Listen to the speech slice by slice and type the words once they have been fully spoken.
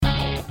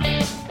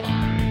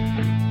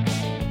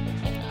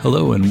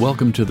Hello and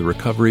welcome to the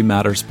Recovery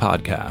Matters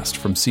podcast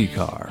from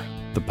CCAR,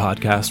 the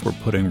podcast where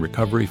putting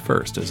recovery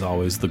first is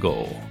always the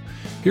goal.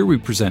 Here we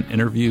present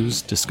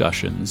interviews,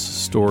 discussions,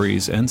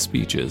 stories, and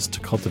speeches to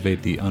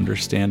cultivate the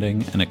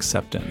understanding and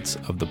acceptance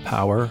of the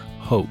power,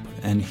 hope,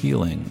 and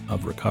healing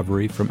of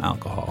recovery from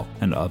alcohol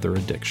and other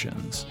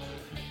addictions.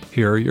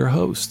 Here are your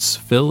hosts,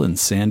 Phil and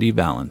Sandy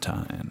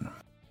Valentine.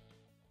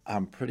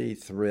 I'm pretty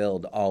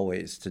thrilled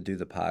always to do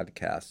the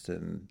podcast,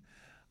 and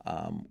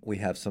we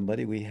have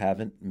somebody we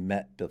haven't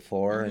met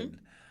before, and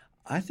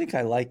I think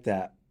I like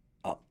that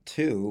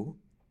too.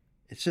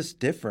 It's just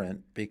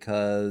different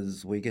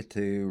because we get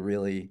to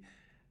really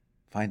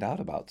find out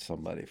about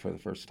somebody for the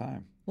first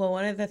time. Well,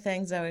 one of the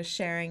things I was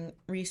sharing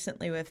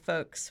recently with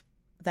folks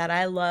that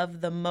I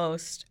love the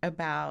most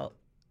about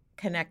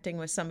connecting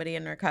with somebody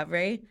in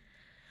recovery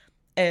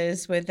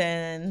is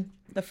within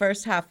the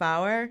first half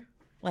hour,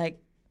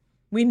 like,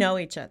 we know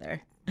each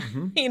other.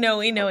 We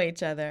know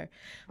each other.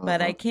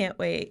 But I can't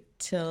wait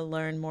to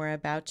learn more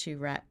about you,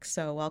 Rex.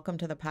 So welcome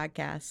to the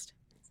podcast.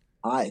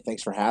 Hi,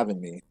 thanks for having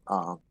me.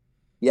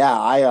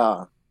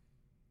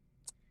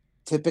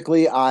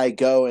 Typically I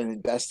go and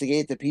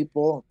investigate the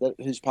people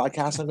whose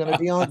podcast I'm going to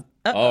be on.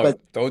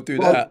 But don't do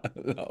that.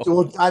 No.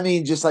 Well, I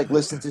mean, just like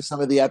listen to some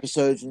of the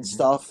episodes and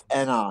stuff,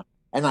 and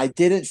I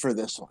didn't for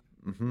this one.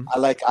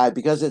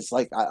 Because it's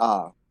like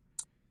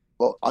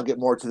well, I'll get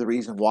more to the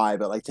reason why,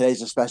 but like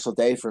today's a special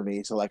day for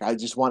me, so like I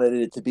just wanted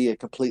it to be a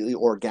completely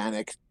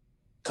organic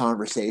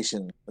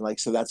conversation. Like,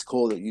 so that's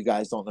cool that you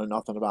guys don't know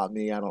nothing about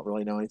me. I don't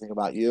really know anything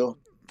about you.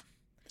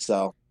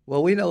 So,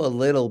 well, we know a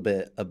little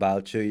bit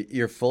about you.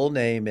 Your full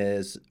name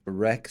is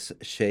Rex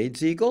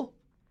Shadeseagle?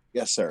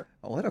 Yes, sir.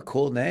 Oh, what a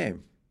cool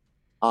name.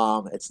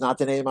 It's not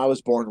the name I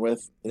was born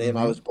with. The name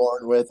I was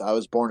born with, I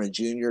was born a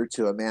junior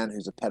to a man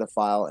who's a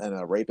pedophile and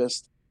a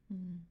rapist.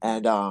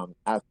 And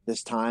at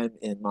this time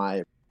in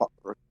my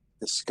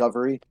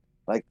discovery,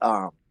 like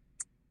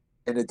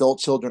in adult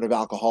children of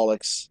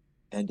alcoholics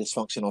and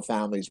dysfunctional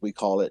families, we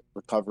call it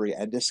recovery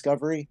and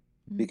discovery,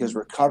 because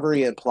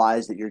recovery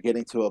implies that you're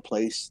getting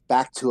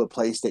back to a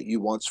place that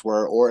you once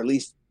were, or at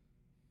least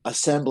a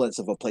semblance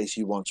of a place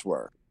you once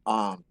were.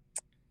 Can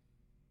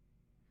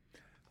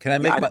I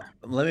make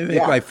let me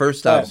make my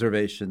first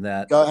observation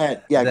that go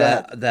ahead. Yeah, go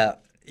ahead.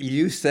 That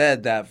you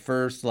said that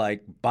first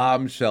like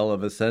bombshell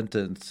of a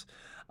sentence.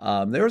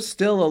 There was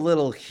still a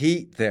little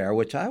heat there,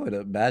 which I would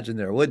imagine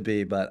there would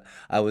be, but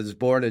I was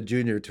born a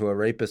junior to a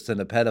rapist and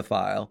a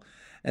pedophile.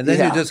 And then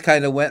you just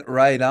kind of went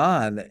right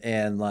on.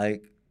 And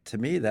like, to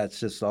me, that's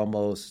just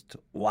almost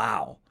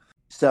wow.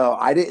 So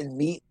I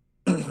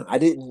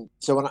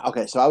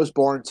was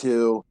born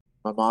to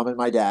my mom and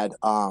my dad.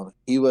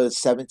 He was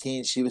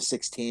 17, she was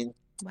 16.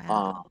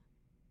 Wow.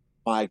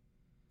 My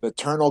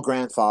maternal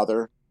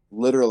grandfather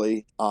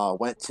literally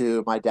went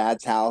to my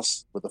dad's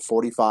house with a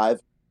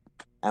 45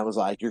 and was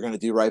like, "You're going to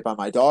do right by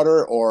my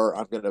daughter, or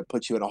I'm going to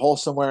put you in a hole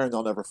somewhere and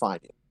they'll never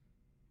find you."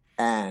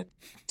 And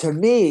to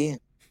me,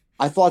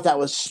 I thought that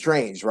was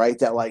strange, right?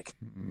 That like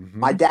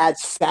my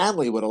dad's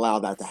family would allow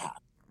that to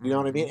happen. You know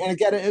what I mean? And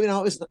again, it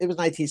was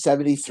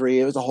 1973.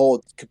 It was a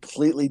whole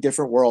completely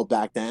different world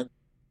back then.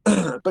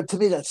 But to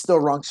me, that still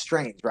rung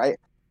strange, right?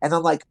 And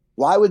I'm like,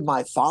 why would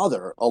my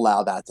father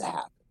allow that to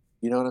happen?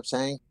 You know what I'm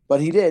saying?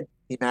 But he did.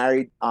 He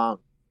married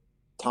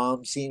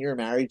Tom Sr.,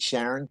 married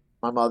Sharon,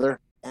 my mother,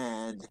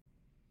 and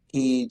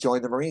he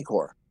joined the Marine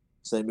Corps.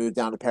 So they moved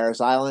down to Parris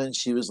Island.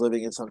 She was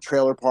living in some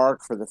trailer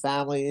park for the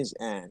families,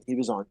 and he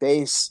was on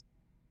base.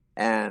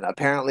 And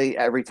apparently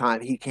every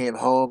time he came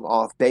home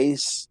off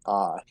base,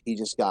 he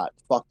just got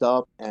fucked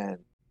up and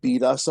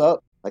beat us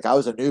up. Like, I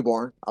was a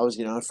newborn. I was,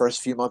 the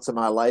first few months of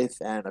my life.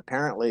 And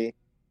apparently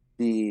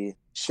the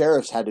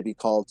sheriffs had to be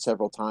called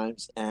several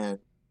times. And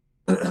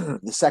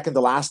the second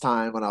to last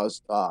time, when I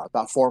was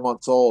about 4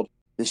 months old,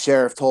 the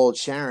sheriff told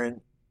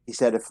Sharon, he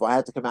said, "If I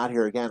have to come out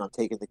here again, I'm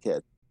taking the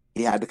kid."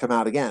 He had to come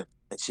out again.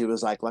 And she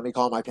was like, "Let me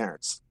call my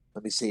parents.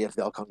 Let me see if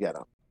they'll come get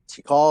him."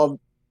 She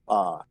called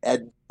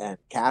Ed and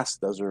Cass,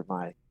 those are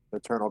my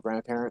maternal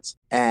grandparents,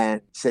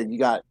 and said, "You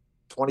got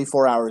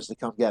 24 hours to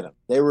come get him."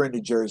 They were in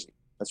New Jersey.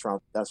 That's where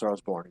I was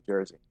born, New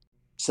Jersey.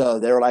 So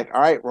they were like, "All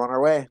right, we're on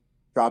our way."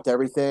 Dropped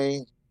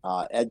everything.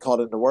 Ed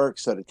called into work,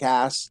 so did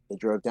Cass. They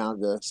drove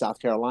down to South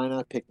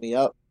Carolina, picked me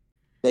up.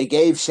 They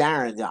gave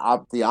Sharon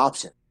the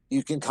option.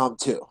 "You can come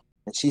too."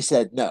 And she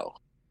said no,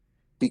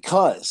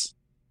 because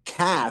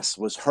Cass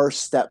was her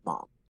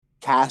stepmom.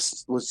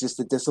 Cass was just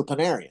a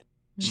disciplinarian.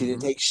 She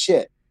didn't take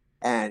shit.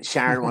 And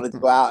Sharon wanted to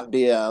go out and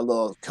be a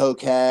little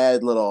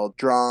cokehead, little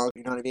drunk,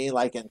 you know what I mean?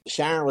 Like, and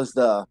Sharon was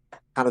the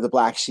kind of the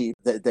black sheep.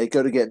 They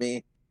go to get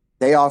me.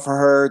 They offer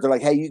her, they're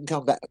like, "Hey, you can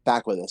come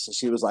back with us." And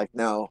she was like,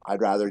 "No,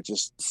 I'd rather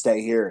just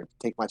stay here and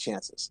take my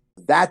chances."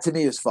 That to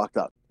me is fucked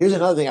up. Here's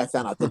another thing I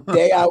found out. The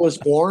day I was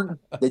born,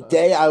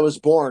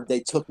 they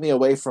took me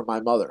away from my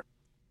mother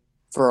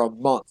for a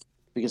month,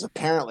 because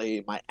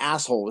apparently my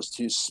asshole was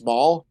too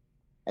small,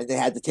 and they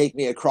had to take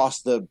me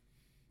across the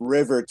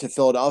river to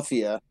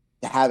Philadelphia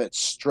to have it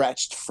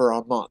stretched for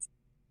a month.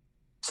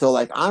 So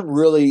like I'm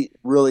really,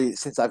 really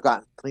since I've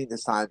gotten clean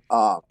this time.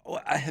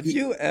 Have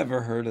you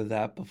ever heard of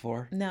that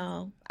before?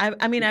 No.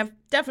 I mean, I've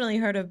definitely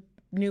heard of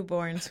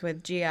newborns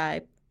with GI Yeah.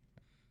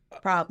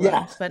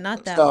 problems, but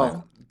not that So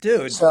one.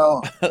 Dude.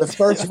 so the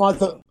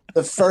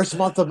first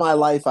month of my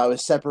life, I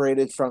was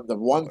separated from the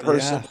one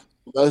person Yeah.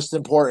 most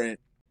important.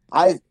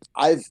 I've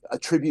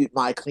attribute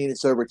my clean and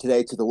sober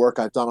today to the work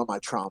I've done on my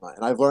trauma,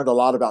 and I've learned a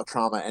lot about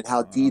trauma and how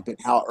Uh, deep and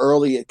how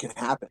early it can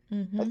happen.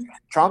 Like Mm-hmm.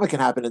 trauma can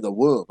happen in the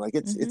womb, like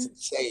it's Mm-hmm.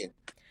 insane.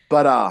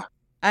 But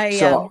I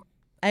so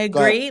I go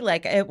ahead. agree.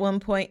 Like at one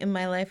point in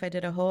my life, I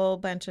did a whole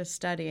bunch of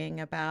studying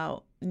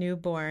about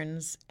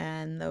newborns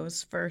and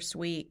those first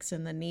weeks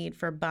and the need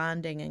for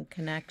bonding and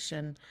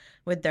connection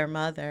with their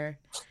mother.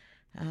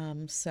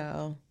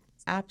 So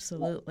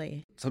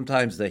absolutely.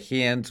 Sometimes the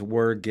hands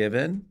were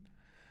given,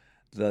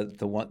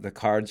 the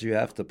cards you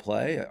have to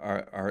play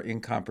are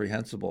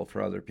incomprehensible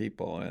for other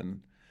people,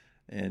 and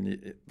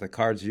the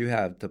cards you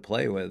have to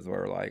play with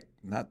were like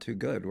not too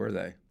good, were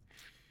they?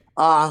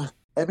 I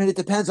mean, it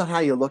depends on how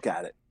you look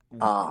at it.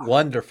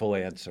 Wonderful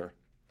answer.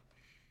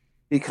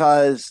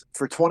 Because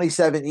for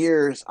 27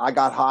 years, I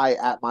got high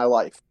at my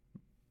life,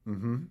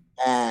 Mm-hmm.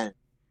 and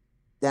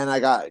then I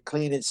got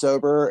clean and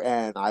sober,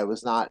 and I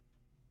was not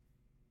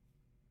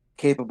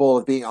capable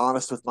of being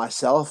honest with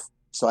myself.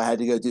 So I had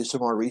to go do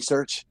some more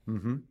research,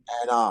 Mm-hmm.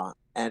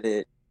 and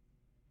it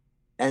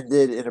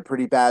ended in a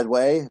pretty bad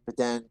way. But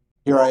then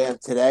here I am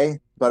today.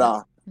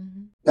 But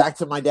Mm-hmm. back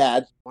to my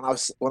dad. When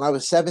I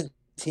was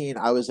 17,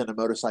 I was in a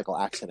motorcycle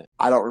accident.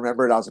 I don't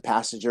remember it. I was a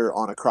passenger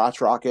on a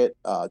crotch rocket.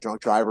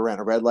 Drunk driver ran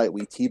a red light.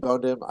 We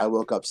T-boned him. I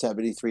woke up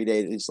 73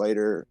 days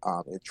later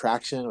in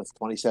traction with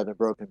 27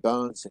 broken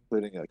bones,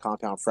 including a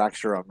compound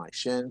fracture on my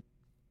shin,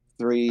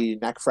 3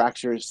 neck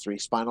fractures, 3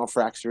 spinal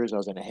fractures. I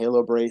was in a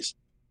halo brace.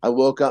 I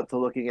woke up to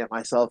looking at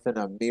myself in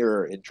a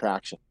mirror in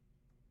traction.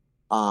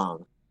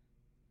 Um,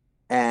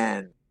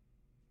 and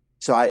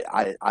so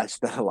I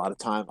spent a lot of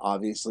time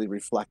obviously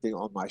reflecting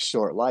on my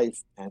short life,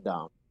 and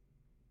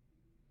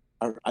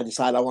I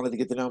decided I wanted to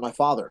get to know my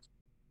father,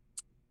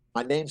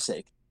 my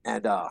namesake.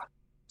 And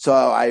so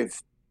I've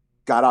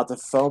got out the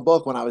phone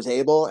book when I was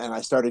able, and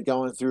I started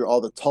going through all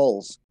the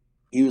tolls.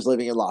 He was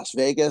living in Las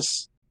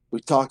Vegas. We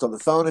talked on the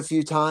phone a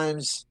few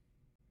times,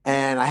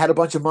 and I had a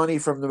bunch of money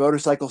from the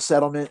motorcycle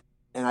settlement,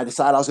 and I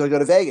decided I was going to go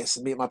to Vegas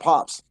and meet my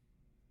pops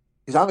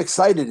because I'm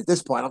excited at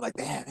this point. I'm like,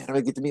 man, I'm going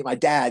to get to meet my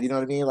dad. You know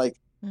what I mean? Like,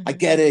 I Mm-hmm.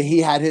 get it. He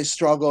had his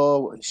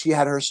struggle. She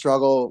had her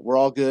struggle. We're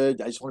all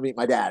good. I just want to meet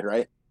my dad,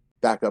 right?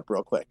 Back up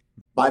real quick.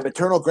 My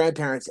maternal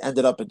grandparents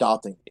ended up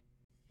adopting me.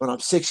 When I'm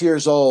 6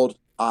 years old,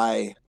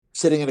 I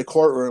sitting in a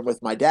courtroom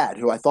with my dad,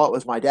 who I thought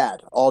was my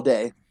dad, all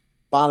day.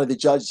 Finally, the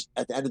judge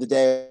at the end of the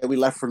day, we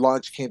left for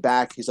lunch, came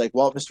back. He's like,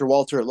 "Well, Mr.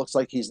 Walter, it looks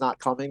like he's not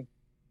coming.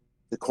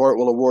 The court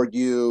will award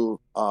the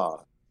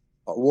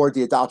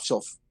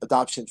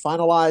adoption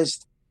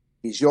finalized.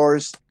 He's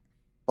yours."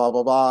 Blah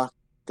blah blah.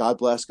 God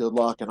bless. Good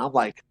luck. And I'm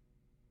like,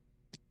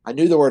 I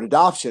knew the word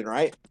adoption,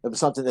 right? It was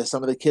something that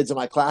some of the kids in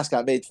my class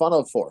got made fun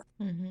of for.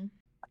 Mm-hmm.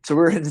 So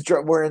we're in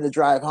the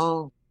drive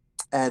home,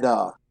 and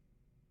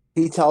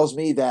he tells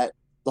me that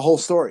the whole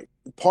story,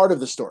 part of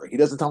the story. He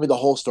doesn't tell me the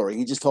whole story.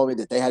 He just told me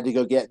that they had to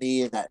go get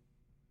me, and that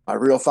my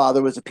real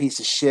father was a piece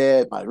of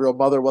shit. My real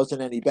mother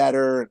wasn't any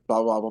better, and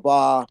blah blah blah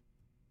blah.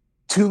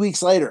 2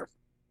 weeks later,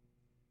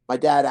 my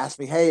dad asked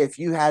me, "Hey, if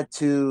you had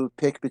to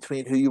pick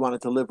between who you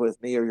wanted to live with,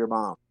 me or your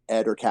mom,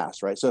 Ed or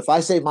Cass, right?" So if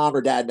I say mom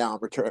or dad now,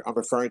 I'm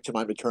referring to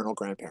my maternal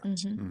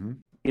grandparents. Mm-hmm.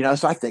 Mm-hmm.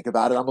 So I think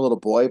about it. I'm a little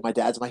boy. My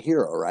dad's my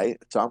hero, right?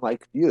 So I'm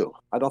like, you.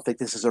 I don't think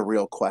this is a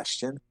real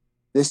question.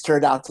 This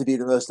turned out to be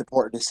the most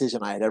important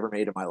decision I had ever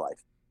made in my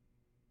life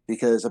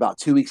because about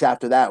 2 weeks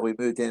after that, we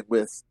moved in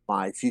with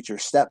my future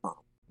stepmom.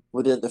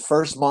 Within the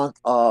first month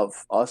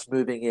of us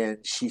moving in,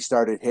 she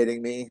started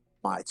hitting me.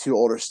 My 2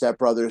 older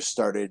stepbrothers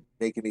started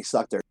making me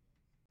suck their.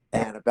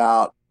 And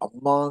about a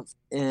month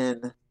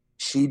in,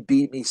 she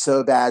beat me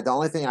so bad. The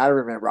only thing I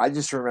remember, I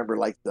just remember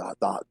like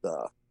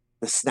the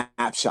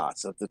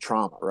snapshots of the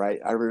trauma, right?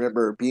 I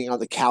remember being on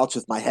the couch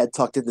with my head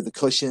tucked into the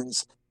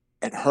cushions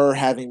and her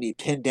having me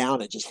pinned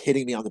down and just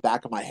hitting me on the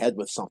back of my head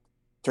with something.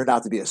 Turned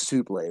out to be a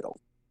soup ladle.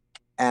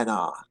 And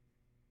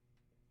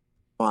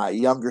my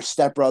younger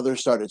stepbrother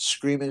started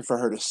screaming for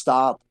her to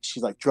stop. She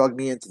like drugged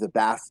me into the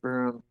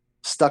bathroom,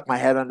 stuck my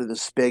head under the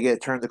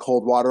spigot, turned the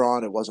cold water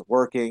on. It wasn't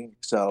working.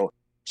 So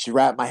she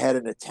wrapped my head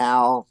in a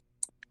towel.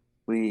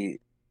 We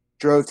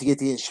drove to get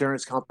the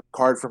insurance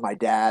card for my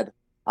dad.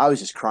 I was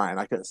just crying.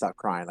 I couldn't stop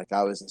crying. Like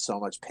I was in so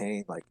much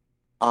pain. Like,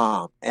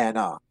 and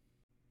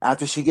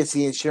after she gets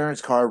the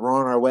insurance card, we're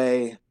on our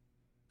way a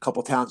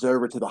couple towns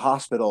over to the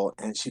hospital,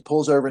 and she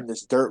pulls over in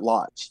this dirt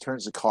lot. She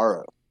turns the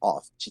car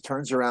off. She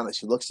turns around and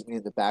she looks at me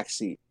in the back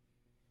seat,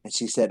 and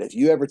she said, "If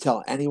you ever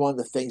tell anyone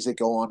the things that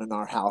go on in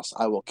our house,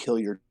 I will kill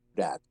your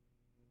dad."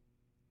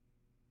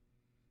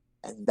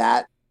 And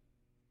that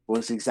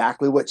was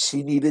exactly what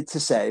she needed to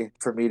say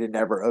for me to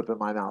never open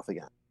my mouth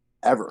again.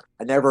 Ever.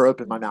 I never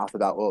opened my mouth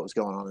about what was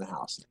going on in the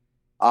house.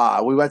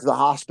 We went to the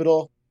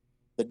hospital.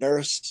 the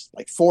nurse,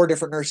 like 4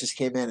 different nurses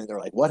came in and they're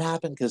like, what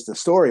happened? Because the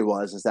story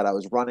is that I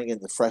was running in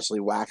the freshly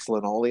waxed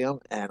linoleum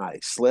and I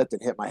slipped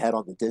and hit my head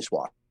on the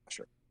dishwasher.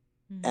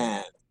 Mm-hmm.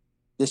 And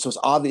this was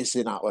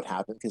obviously not what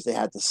happened because they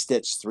had to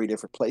stitch 3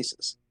 different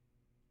places.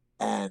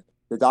 And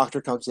the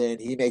doctor comes in,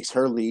 he makes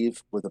her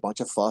leave with a bunch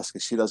of fuss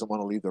because she doesn't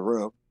want to leave the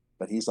room.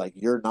 But he's like,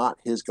 you're not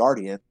his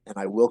guardian, and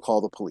I will call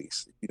the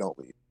police if you don't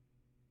leave.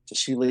 So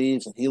she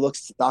leaves, and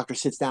the doctor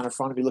sits down in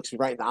front of me, looks me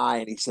right in the eye,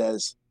 and he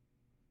says,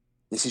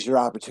 this is your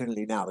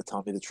opportunity now to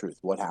tell me the truth.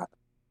 What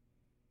happened?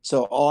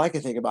 So all I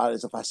can think about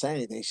is if I say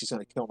anything, she's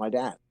going to kill my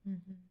dad.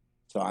 Mm-hmm.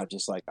 So I'm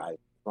just like, I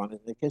run in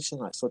the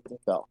kitchen, I slipped and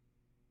fell.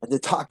 And the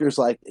doctor's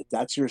like, if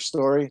that's your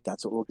story,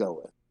 that's what we'll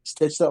go with.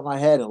 Stitched up my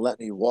head and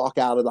let me walk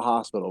out of the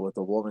hospital with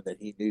the woman that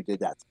he knew did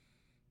that to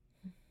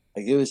me.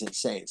 Like, it was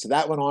insane. So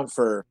that went on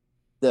for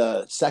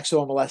the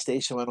sexual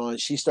molestation went on.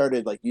 She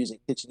started like using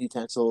kitchen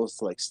utensils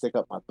to like stick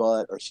up my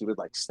butt, or she would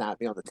like snap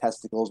me on the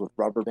testicles with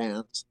rubber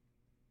bands.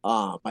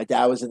 My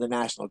dad was in the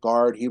National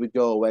Guard. He would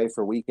go away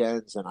for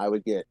weekends, and I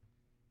would get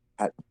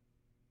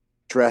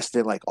dressed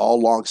in like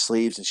all long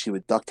sleeves, and she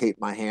would duct tape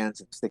my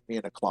hands and stick me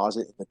in a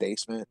closet in the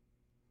basement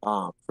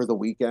for the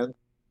weekend.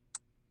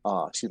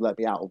 She'd let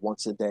me out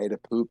once a day to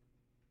poop,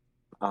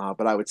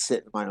 but I would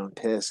sit in my own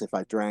piss if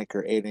I drank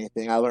or ate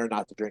anything. I learned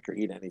not to drink or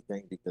eat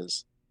anything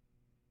because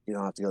you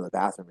don't have to go to the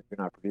bathroom if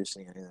you're not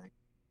producing anything.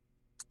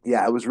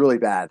 Yeah, it was really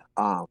bad.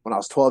 When I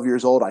was 12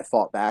 years old, I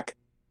fought back.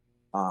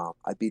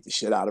 I beat the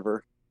shit out of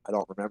her. I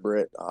don't remember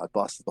it. I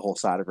busted the whole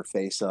side of her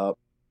face up.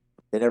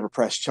 They never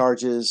pressed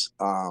charges,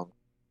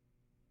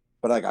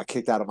 but I got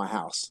kicked out of my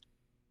house.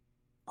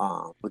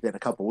 Within a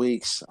couple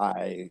weeks,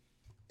 I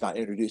got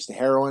introduced to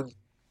heroin,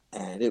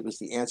 and it was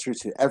the answer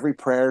to every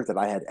prayer that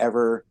I had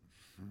ever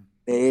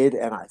made.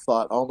 And I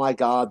thought, oh my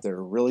God,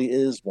 there really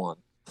is one.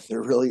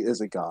 There really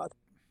is a God.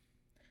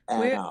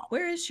 And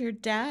Where is your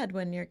dad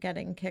when you're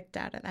getting kicked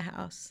out of the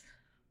house?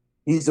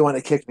 he's the one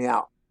that kicked me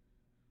out.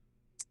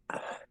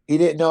 He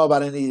didn't know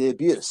about any of the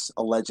abuse,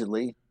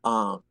 allegedly.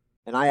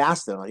 And I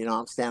asked him,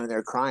 I'm standing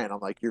there crying. I'm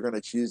like, you're going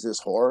to choose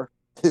this whore,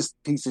 this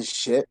piece of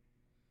shit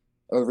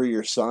over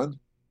your son?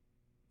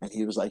 And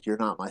he was like, you're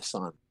not my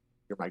son.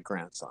 You're my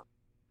grandson.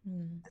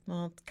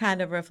 Well, it's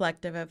kind of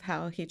reflective of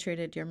how he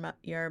treated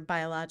your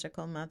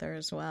biological mother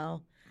as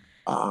well.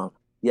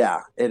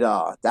 Yeah,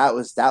 that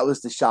was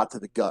the shot to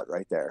the gut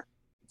right there.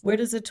 Where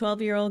does a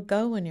 12-year-old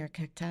go when you're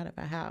kicked out of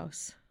a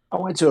house?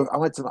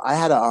 I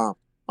had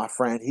my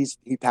friend,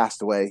 he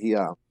passed away. He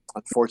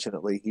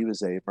unfortunately he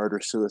was a murder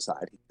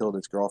suicide. He killed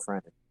his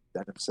girlfriend and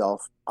then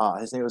himself.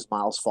 His name was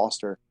Miles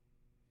Foster.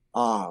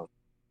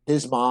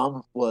 His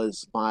mom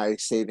was my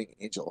saving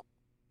angel.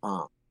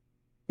 I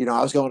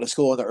was going to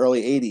school in the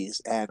early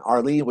 80s, and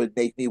Arlene would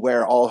make me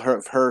wear all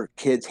her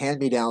kids'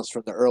 hand-me-downs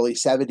from the early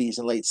 70s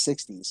and late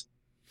 60s.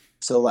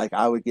 So, like,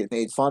 I would get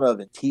made fun of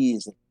and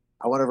teased. And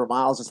I went over to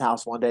Miles'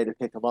 house one day to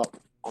pick him up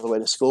on the way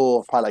to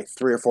school, probably like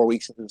 3 or 4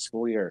 weeks into the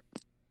school year.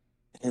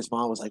 And his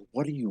mom was like,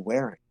 what are you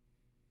wearing?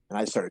 And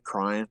I started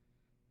crying.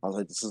 I was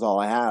like, this is all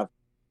I have.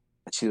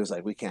 And she was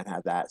like, we can't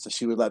have that. So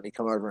she would let me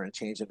come over and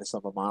change into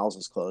some of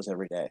Miles' clothes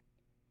every day.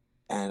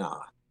 And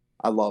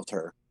I loved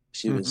her.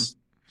 She was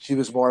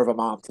more of a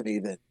mom to me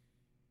than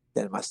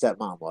my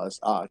stepmom was.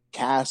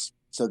 Cass.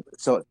 So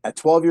at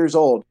 12 years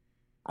old,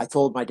 I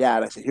told my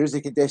dad, I said, here's the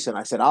condition.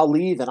 I said, I'll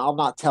leave and I'll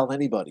not tell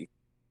anybody,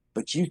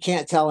 but you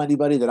can't tell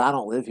anybody that I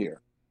don't live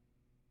here.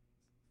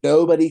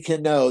 Nobody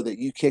can know that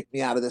you kicked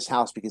me out of this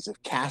house, because if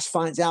Cass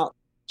finds out,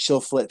 she'll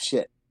flip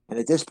shit. And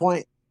at this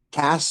point,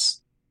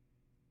 Cass,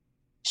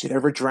 she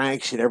never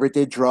drank, she never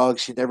did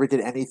drugs, she never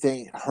did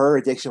anything. Her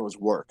addiction was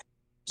work.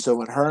 So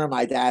when her and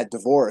my dad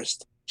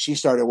divorced, she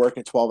started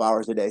working 12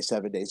 hours a day,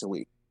 7 days a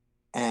week.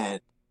 And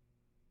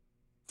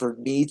for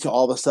me to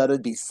all of a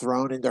sudden be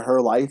thrown into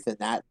her life and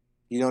that,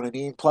 you know what I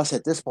mean? Plus,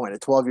 at this point,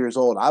 at 12 years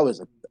old, I was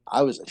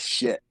a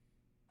shit.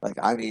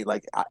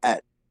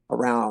 At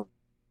around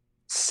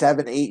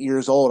 7, 8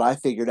 years old, I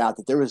figured out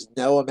that there was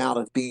no amount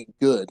of being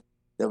good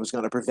that was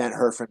going to prevent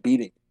her from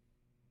beating me.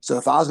 So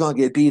if I was going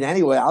to get beat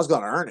anyway, I was going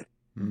to earn it.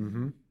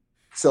 Mm-hmm.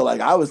 So like,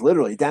 I was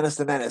literally Dennis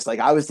the Menace. Like,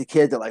 I was the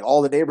kid that like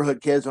all the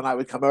neighborhood kids, when I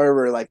would come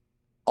over, like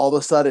all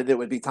of a sudden it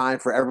would be time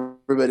for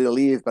everybody to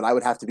leave, but I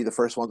would have to be the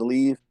first one to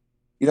leave.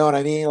 You know what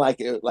I mean?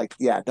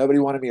 Yeah, nobody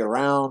wanted me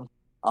around.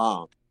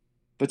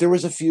 But there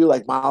was a few,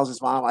 like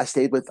Miles's mom, I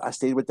stayed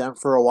with them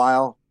for a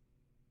while.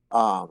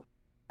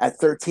 At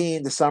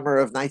 13, the summer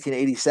of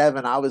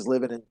 1987, I was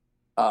living in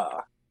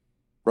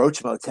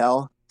Roach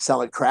Motel,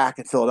 selling crack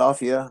in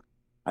Philadelphia.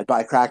 I'd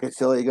buy crack in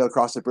Philly, go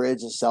across the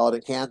bridge and sell it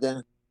in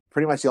Camden.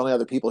 Pretty much the only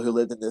other people who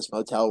lived in this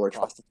motel were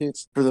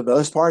prostitutes. For the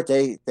most part,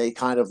 they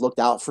kind of looked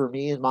out for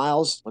me and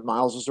Miles when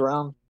Miles was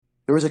around.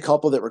 There was a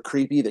couple that were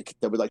creepy that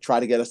would like try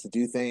to get us to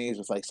do things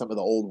with like some of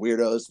the old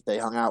weirdos that they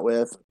hung out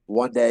with.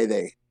 One day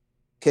they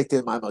kicked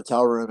in my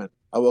motel room, and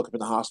I woke up in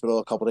the hospital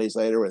a couple days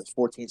later with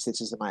 14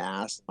 stitches in my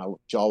ass and my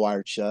jaw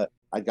wired shut.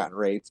 I'd gotten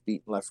raped,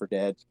 beaten, left for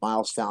dead.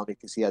 Miles found me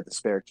because he had the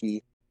spare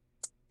key.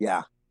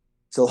 Yeah.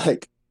 So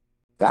like,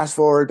 fast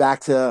forward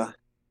back to,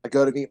 I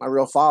go to meet my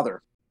real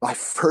father. My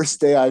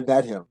first day I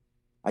met him,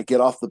 I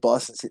get off the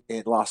bus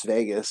in Las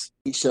Vegas.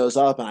 He shows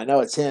up, and I know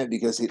it's him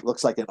because he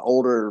looks like an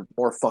older,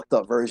 more fucked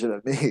up version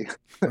of me.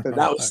 and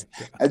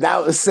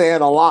that was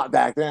saying a lot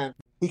back then.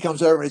 He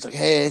comes over and he's like,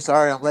 "Hey,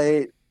 sorry I'm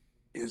late."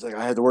 He was like,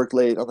 "I had to work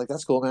late." I'm like,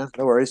 "That's cool, man.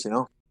 No worries, you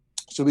know."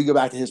 So we go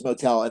back to his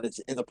motel, and it's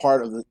in the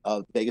part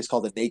of Vegas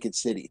called the Naked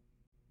City.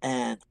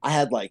 And I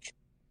had like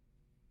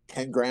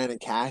 10 grand in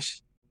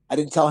cash. I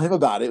didn't tell him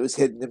about it. It was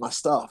hidden in my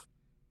stuff.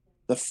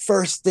 The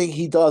first thing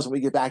he does when we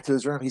get back to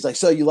his room, he's like,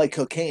 "So you like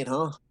cocaine,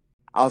 huh?"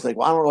 I was like,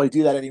 "Well, I don't really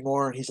do that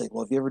anymore." And he's like,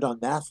 "Well, have you ever done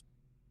meth?"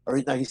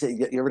 Or no, he said,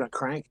 "You ever done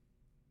crank?"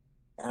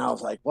 And I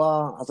was like,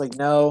 "Well," I was like,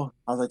 "No."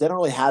 I was like, "They don't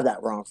really have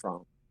that where I'm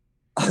from."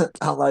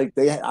 I like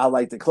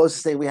the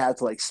closest thing we have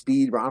to like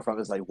speed where I'm from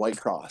is like White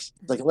Cross.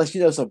 It's like, unless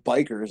you know some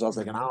bikers. I was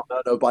like, "And I don't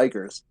know no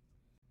bikers."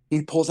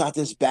 He pulls out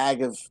this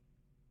bag of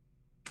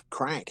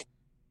crank.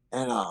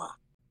 And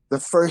the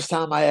first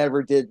time I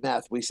ever did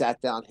meth, we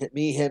sat down, him,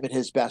 and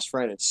his best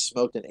friend, and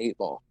smoked an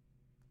 8-ball.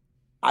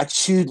 I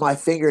chewed my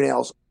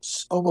fingernails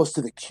almost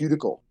to the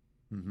cuticle.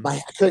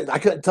 Mhm. I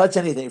couldn't touch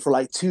anything for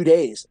like 2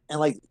 days, and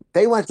like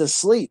they went to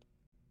sleep.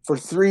 For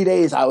 3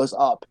 days, I was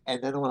up,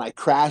 and then when I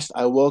crashed,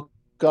 I woke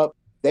up.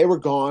 They were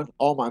gone.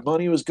 All my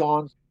money was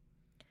gone.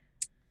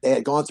 They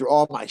had gone through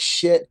all my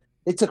shit.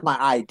 They took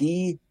my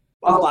ID.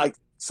 I'm like,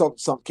 some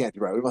can't be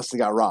right. We must have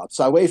got robbed.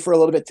 So I wait for a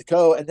little bit to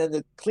go, and then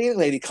the cleaning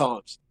lady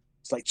comes.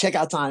 It's like,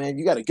 "Checkout time, man.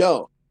 You got to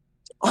go."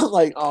 I'm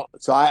like, "Oh."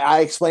 So I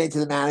explained to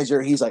the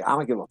manager. He's like, "I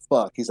don't give a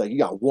fuck." He's like, "You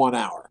got 1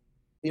 hour."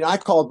 You know, I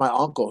called my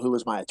uncle, who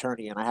was my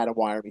attorney, and I had him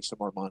wire me some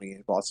more money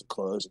and bought some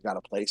clothes and got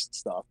a place and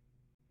stuff.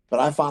 But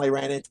I finally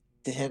ran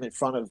into him in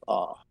front of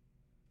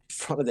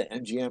the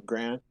MGM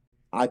Grand.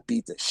 I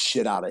beat the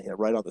shit out of him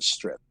right on the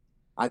strip.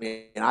 I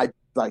mean,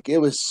 it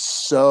was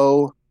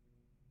so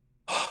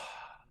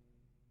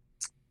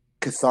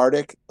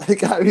cathartic. I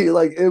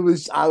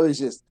was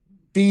just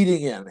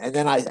beating him. And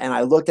then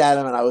I looked at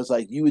him and I was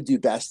like, "You would do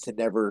best to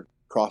never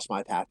cross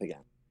my path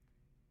again."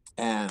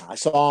 And I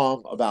saw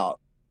him about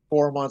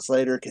 4 months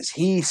later because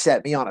he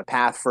set me on a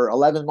path. For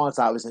 11 months,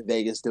 I was in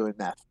Vegas doing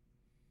meth.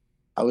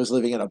 I was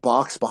living in a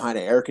box behind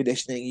an air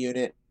conditioning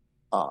unit,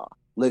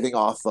 living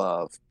off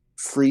of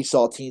free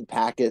saltine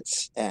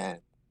packets and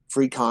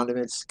free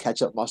condiments,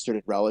 ketchup, mustard,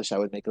 and relish. I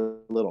would make a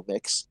little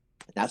mix,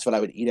 and that's what I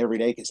would eat every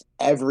day because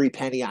every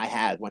penny I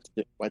had went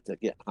to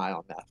get high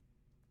on meth.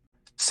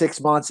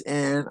 6 months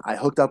in, I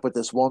hooked up with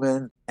this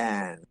woman,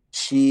 and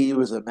she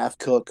was a meth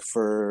cook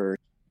for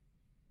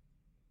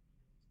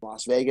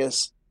Las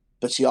Vegas,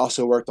 but she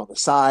also worked on the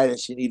side, and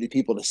she needed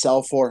people to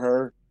sell for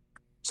her.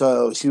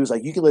 So she was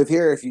like, "You can live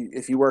here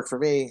if you work for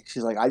me."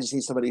 She's like, "I just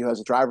need somebody who has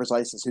a driver's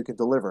license who can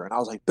deliver." And I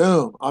was like,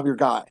 "Boom, I'm your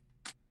guy."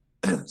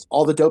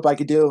 All the dope I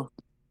could do.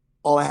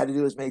 All I had to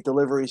do was make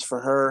deliveries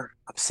for her.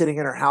 I'm sitting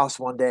in her house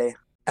one day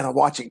and I'm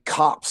watching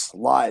Cops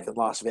live in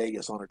Las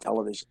Vegas on her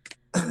television.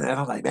 And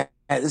I'm like, "Man,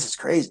 this is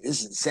crazy.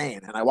 This is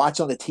insane." And I watch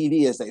on the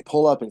TV as they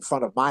pull up in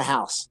front of my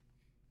house.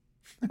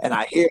 And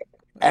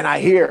I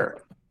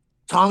hear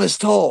Thomas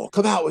Toll,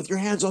 "Come out with your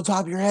hands on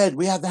top of your head.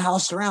 We have the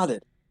house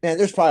surrounded." Man,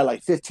 there's probably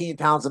like 15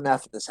 pounds of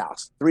meth in this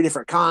house. 3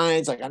 different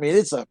kinds. Like, I mean,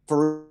 it's a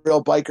for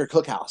real biker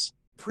cookhouse.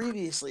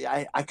 Previously,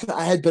 I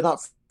had been up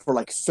for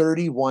like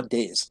 31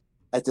 days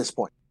at this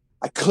point.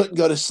 I couldn't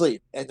go to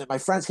sleep. And then my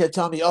friends kept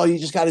telling me, "Oh, you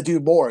just got to do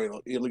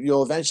more.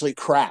 You'll eventually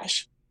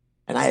crash."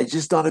 And I had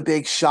just done a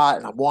big shot,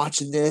 and I'm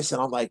watching this,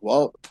 and I'm like,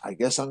 "Well, I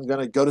guess I'm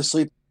going to go to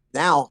sleep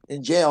now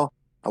in jail."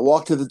 I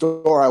walk to the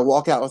door. I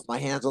walk out with my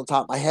hands on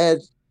top of my head,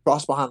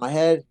 cross behind my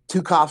head.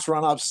 2 cops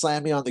run up,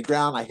 slam me on the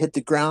ground. I hit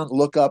the ground,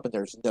 look up, and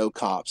there's no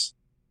cops.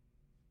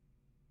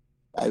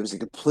 It was a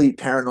complete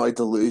paranoid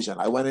delusion.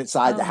 I went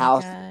inside the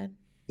house. God.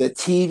 The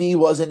TV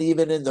wasn't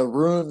even in the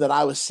room that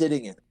I was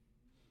sitting in.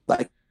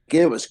 Like,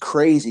 it was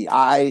crazy.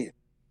 I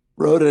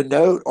wrote a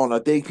note on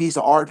a big piece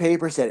of art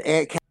paper, said,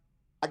 "Aunt Cat,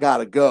 I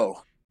gotta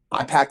go."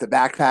 I packed a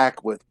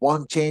backpack with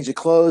 1 change of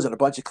clothes and a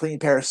bunch of clean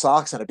pair of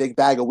socks and a big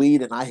bag of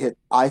weed, and I hit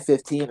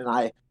I-15 and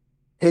I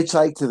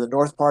hitchhiked to the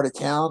north part of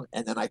town,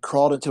 and then I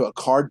crawled into a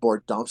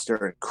cardboard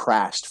dumpster and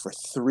crashed for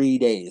 3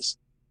 days.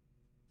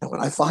 And when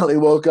I finally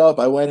woke up,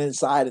 I went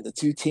inside, and the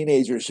 2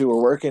 teenagers who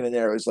were working in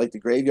there, it was like the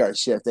graveyard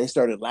shift, they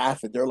started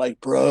laughing. They're like,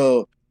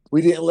 "Bro,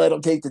 we didn't let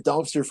them take the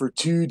dumpster for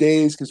 2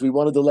 days because we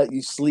wanted to let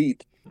you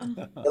sleep."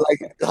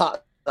 Like,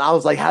 I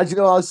was like, "How'd you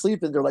know I was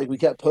sleeping?" They're like, "We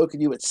kept poking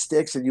you with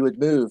sticks and you would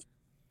move."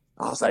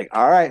 I was like,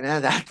 "All right,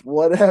 man, that's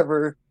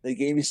whatever." They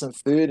gave me some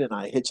food, and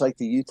I hitchhiked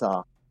to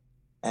Utah.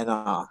 And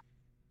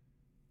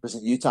was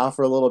in Utah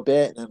for a little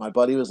bit, and then my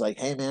buddy was like,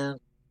 "Hey, man,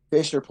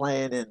 Fish are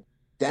playing in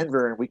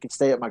Denver, and we could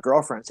stay at my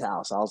girlfriend's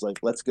house." I was like,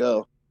 "Let's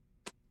go."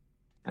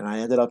 And I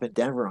ended up in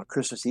Denver on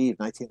Christmas Eve,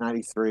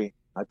 1993.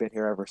 I've been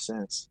here ever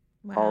since.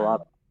 Wow.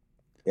 Colorado.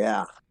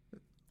 Yeah.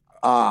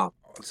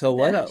 So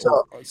what?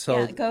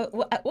 Yeah, go.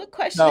 What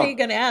question are you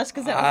going to ask?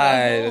 Because that was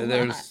a whole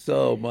there's lot.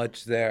 so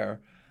much there.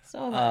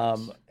 So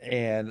much.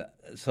 And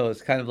so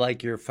it's kind of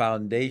like your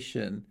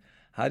foundation.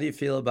 How do you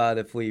feel about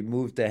if we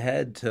moved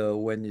ahead to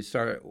when you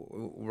start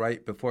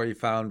right before you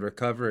found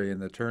recovery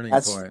and the turning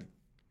point?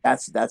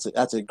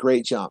 That's a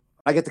great jump.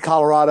 I get to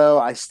Colorado.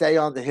 I stay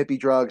on the hippie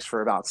drugs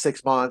for about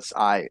 6 months.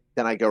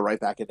 Then I go right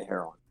back into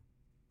heroin.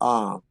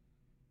 Um,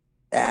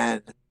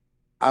 and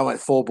I went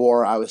full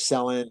bore. I was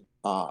selling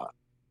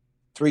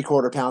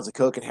 3/4 pounds of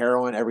coke and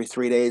heroin every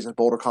 3 days in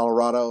Boulder,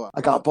 Colorado.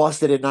 I got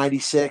busted in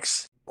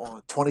 '96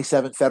 on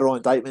 27 federal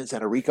indictments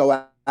and a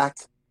RICO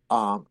Act.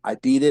 I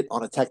beat it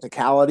on a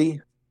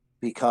technicality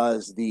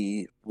because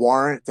the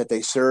warrant that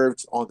they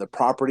served on the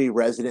property,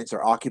 residence,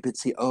 or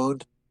occupancy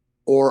owned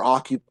or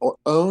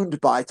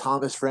owned by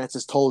Thomas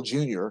Francis Toll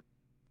Jr.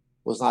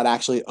 was not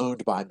actually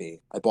owned by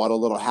me. I bought a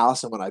little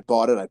house, and when I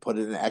bought it, I put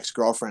it in an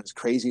ex-girlfriend's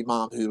crazy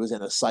mom who was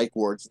in a psych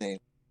ward's name.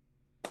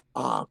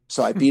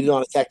 So I beat it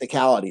on a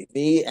technicality.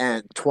 Me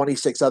and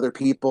 26 other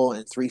people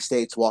in 3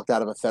 states walked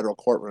out of a federal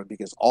courtroom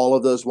because all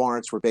of those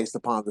warrants were based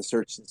upon the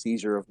search and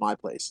seizure of my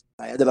place.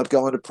 I ended up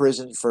going to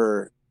prison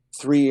for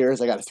 3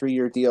 years. I got a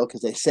 3-year deal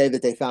because they say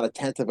that they found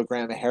 1/10 of a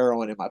gram of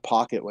heroin in my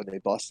pocket when they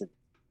busted me.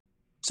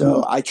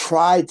 So I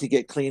tried to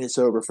get clean and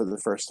sober for the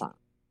first time.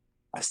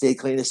 I stayed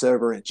clean and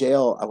sober in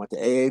jail. I went to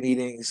AA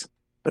meetings,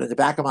 but in the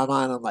back of my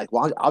mind, I'm like,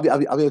 well, I'll be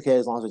okay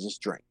as long as I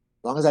just drink.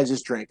 As long as I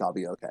just drink, I'll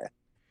be okay.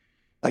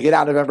 I get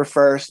out November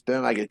 1st,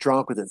 boom, I get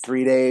drunk within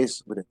 3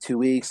 days, within 2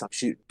 weeks, I'm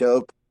shooting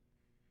dope.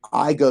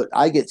 I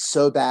get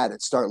so bad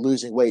and start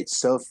losing weight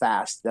so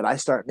fast that I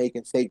start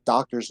making fake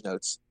doctor's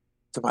notes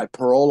to my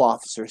parole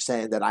officer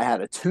saying that I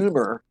had a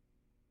tumor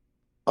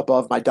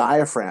above my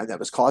diaphragm that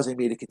was causing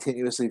me to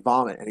continuously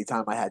vomit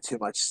anytime I had too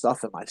much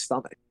stuff in my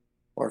stomach,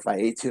 or if I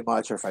ate too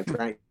much, or if I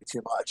drank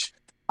too much.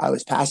 I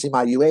was passing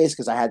my UAs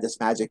because I had this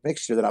magic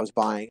mixture that I was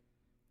buying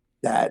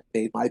that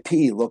made my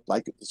pee look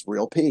like it was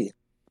real pee.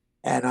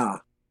 And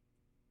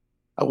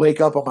I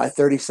wake up on my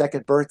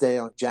 32nd birthday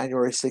on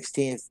January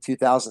 16th,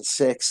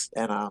 2006,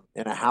 and I'm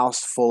in a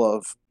house full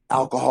of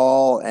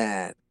alcohol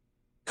and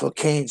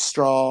cocaine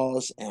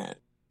straws and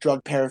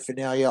drug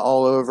paraphernalia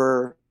all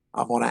over.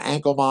 I'm on an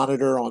ankle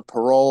monitor on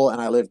parole,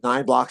 and I live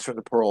 9 blocks from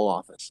the parole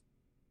office.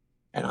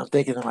 And I'm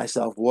thinking to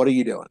myself, what are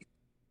you doing?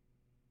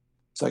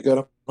 So I go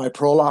to my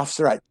parole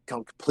officer. I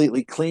come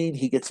completely clean.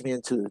 He gets me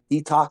into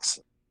detox.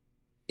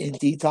 In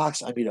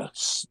detox, I meet a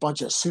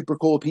bunch of super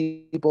cool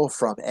people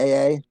from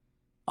AA.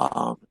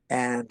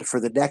 And for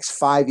the next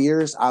 5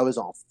 years, I was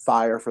on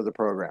fire for the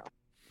program.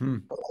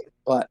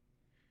 But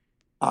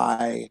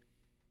I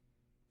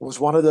was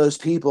one of those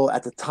people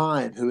at the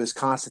time who was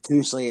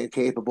constitutionally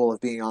incapable of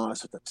being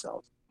honest with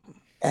themselves.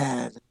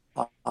 And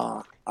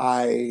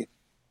I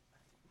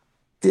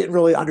didn't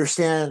really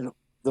understand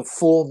the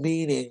full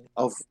meaning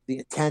of the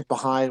intent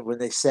behind when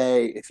they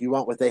say, if you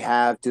want what they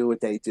have, do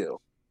what they do.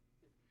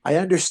 I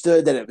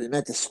understood that it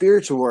meant the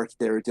spiritual work that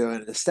they were doing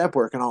and the step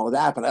work and all of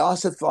that, but I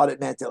also thought it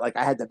meant that like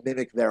I had to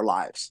mimic their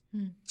lives.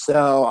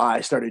 So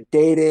I started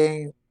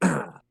dating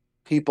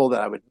people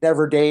that I would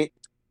never date,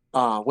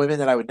 women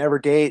that I would never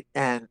date,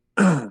 and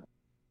I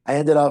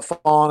ended up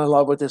falling in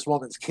love with this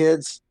woman's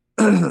kids.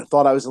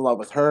 Thought I was in love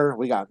with her.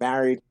 We got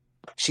married.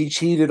 She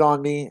cheated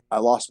on me. I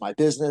lost my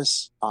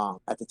business.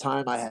 At the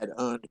time, I had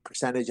owned a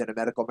percentage in a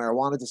medical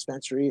marijuana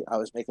dispensary. I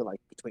was making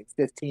like between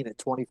 $15,000 and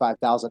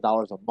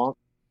 $25,000 a month.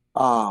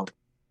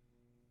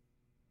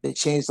 They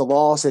changed the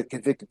law, said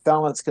convicted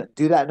felons couldn't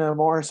do that no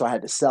more, so I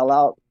had to sell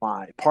out.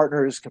 My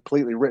partners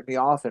completely ripped me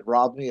off and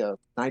robbed me of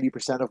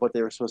 90% of what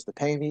they were supposed to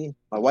pay me.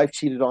 My wife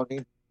cheated on me.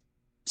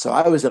 So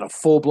I was in a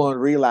full-blown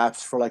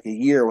relapse for like a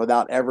year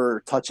without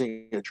ever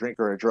touching a drink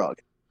or a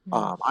drug.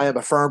 I am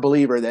a firm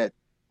believer that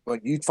when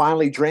you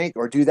finally drink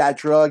or do that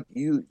drug,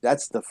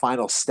 that's the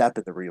final step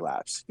in the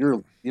relapse.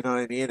 You know what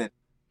I mean? And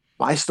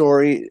my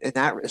story in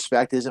that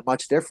respect isn't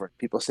much different.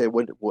 People say,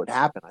 what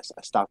happened?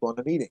 I stopped going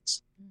to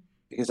meetings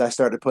because I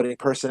started putting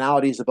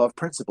personalities above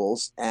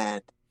principles.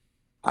 And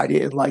I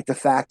didn't like the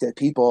fact that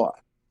people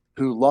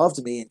who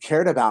loved me and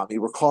cared about me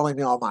were calling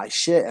me all my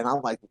shit. And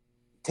I'm like,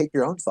 take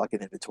your own fucking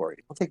inventory.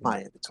 Don't take my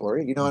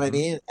inventory. You know what I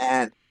mean?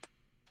 And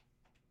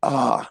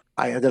I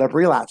ended up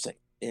relapsing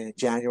in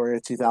January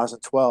of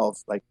 2012,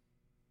 like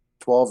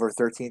 12 or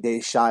 13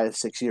 days shy of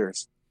 6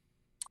 years.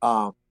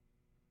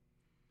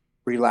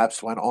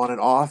 Relapse went on and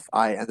off.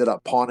 I ended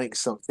up pawning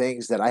some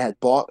things that I had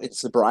bought in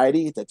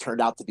sobriety that turned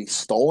out to be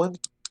stolen,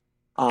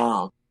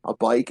 a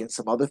bike and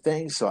some other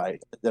things. So I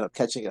ended up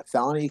catching a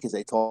felony because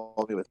they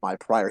told me with my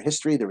prior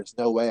history, there was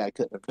no way I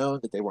couldn't have known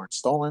that they weren't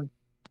stolen.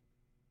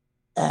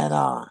 And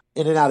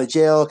in and out of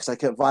jail because I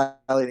kept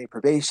violating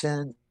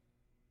probation.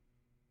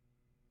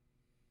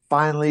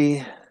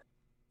 Finally,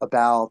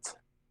 about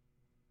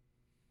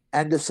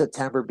end of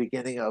September,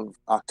 beginning of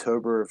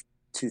October of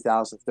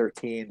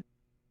 2013,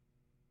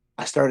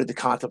 I started to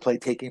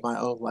contemplate taking my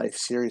own life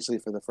seriously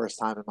for the first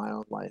time in my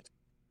own life,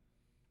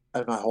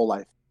 in my whole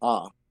life.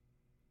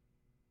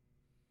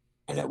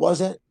 And it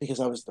wasn't because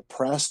I was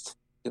depressed.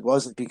 It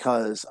wasn't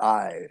because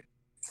I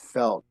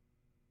felt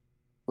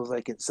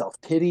like in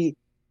self-pity.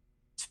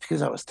 It's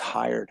because I was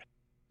tired.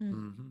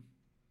 In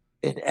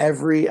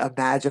every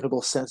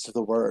imaginable sense of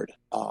the word,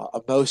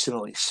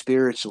 emotionally,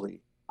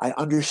 spiritually. I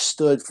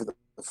understood for the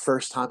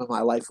first time in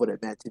my life what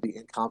it meant to be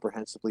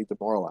incomprehensibly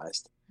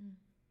demoralized.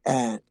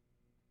 And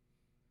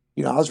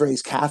I was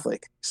raised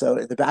Catholic. So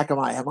in the back of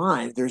my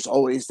mind, there's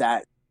always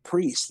that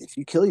priest. If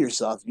you kill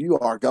yourself, you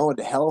are going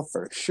to hell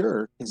for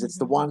sure, because it's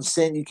the one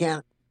sin you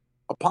can't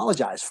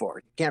apologize for.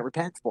 You can't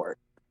repent for it.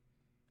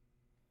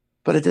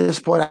 But at this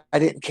point, I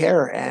didn't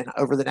care. And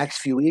over the next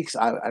few weeks,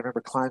 I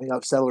remember climbing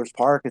up Settlers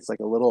Park. It's like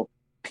a little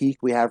peak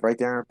we have right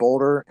there in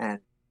Boulder, and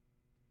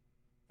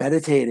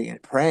meditating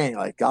and praying,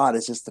 like, God,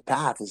 is this the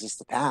path? Is this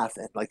the path?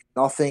 And like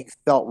nothing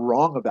felt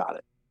wrong about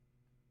it.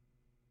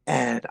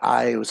 And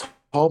I was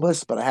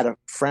homeless, but I had a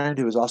friend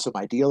who was also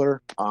my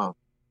dealer,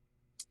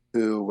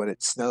 who, when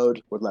it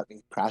snowed, would let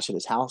me crash at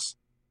his house.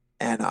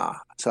 And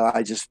so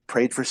I just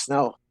prayed for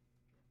snow.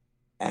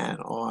 And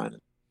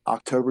on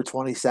October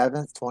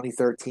 27th,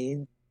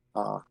 2013,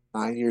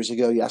 9 years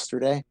ago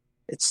yesterday,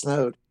 it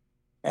snowed.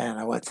 And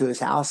I went to his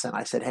house and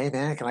I said, hey,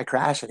 man, can I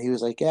crash? And he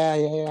was like,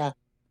 yeah.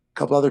 A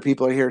couple other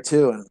people are here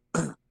too.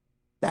 And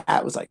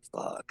that was like,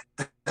 fuck.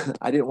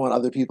 I didn't want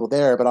other people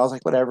there, but I was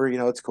like, whatever,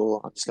 it's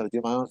cool. I'm just going to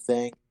do my own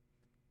thing.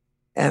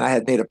 And I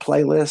had made a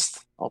playlist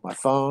on my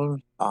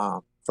phone.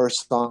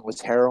 First song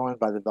was Heroin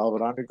by the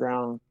Velvet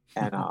Underground.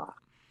 And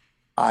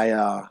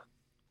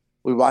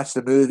we watched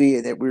the movie,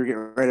 and then we were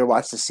getting ready to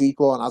watch the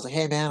sequel. And I was like,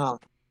 hey, man, I'm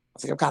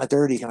kind of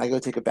dirty. Can I go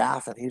take a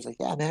bath? And he was like,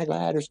 yeah, man, go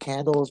ahead. There's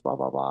candles, blah,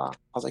 blah, blah.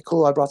 I was like,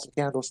 cool. I brought some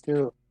candles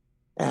too.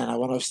 And I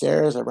went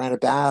upstairs. I ran a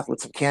bath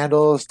with some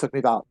candles. It took me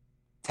about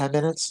 10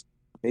 minutes,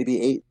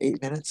 maybe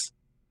eight minutes.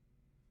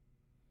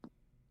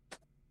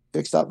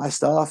 Fixed up my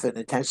stuff and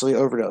intentionally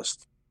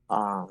overdosed.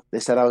 They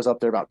said I was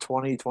up there about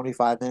 20,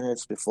 25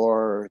 minutes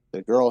before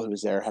the girl who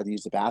was there had to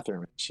use the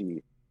bathroom.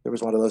 There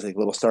was one of those like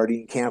little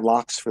sardine can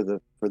locks for the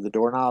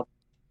doorknob.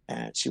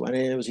 And she went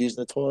in and was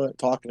using the toilet,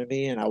 talking to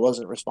me, and I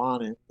wasn't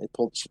responding.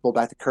 She pulled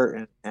back the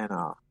curtain, and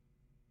I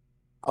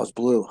was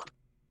blue,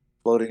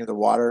 floating in the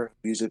water,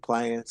 music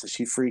playing. So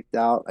she freaked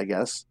out, I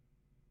guess,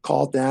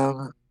 called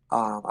them.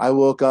 I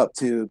woke up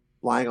to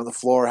lying on the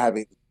floor,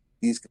 having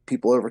these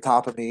people over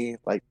top of me,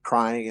 like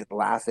crying and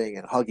laughing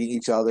and hugging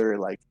each other,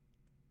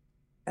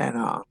 and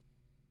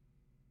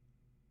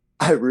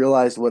I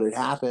realized what had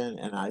happened,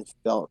 and I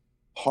felt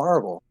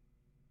horrible.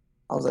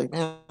 I was like,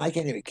 man, I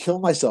can't even kill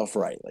myself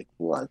right. Like,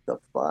 what the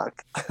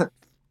fuck?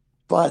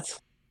 But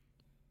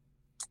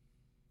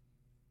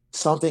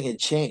something had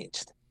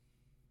changed.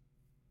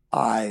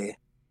 I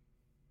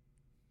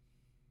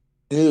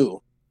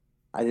knew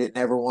I didn't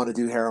ever want to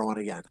do heroin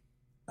again.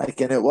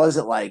 Like, and it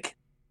wasn't like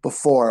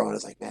before when I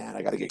was like, man,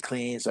 I got to get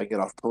clean so I can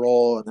get off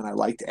parole. And then I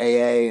liked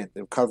AA and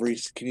the recovery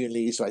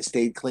community, so I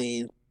stayed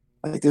clean.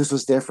 Like, this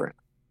was different.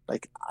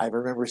 Like, I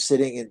remember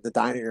sitting in the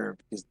dining room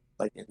because,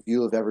 like, in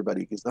view of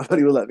everybody, because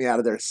nobody would let me out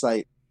of their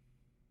sight.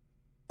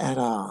 And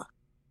I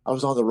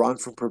was on the run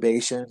from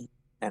probation,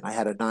 and I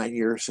had a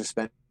 9-year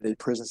suspended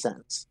prison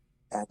sentence.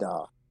 And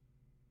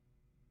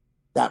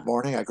that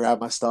morning, I grabbed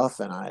my stuff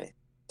and I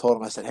told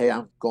him, I said, hey,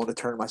 I'm going to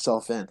turn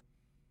myself in. And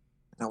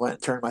I went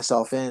and turned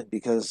myself in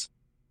because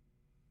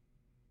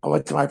I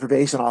went to my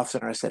probation officer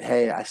and I said,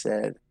 hey,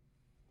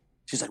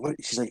 she's like, what?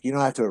 She's like, you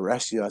don't have to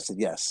arrest you. I said,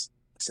 yes.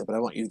 I said, but I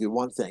want you to do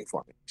one thing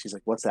for me. She's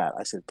like, what's that?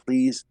 I said,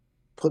 please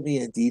put me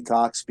in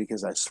detox,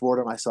 because I swore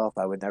to myself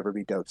I would never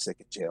be dope sick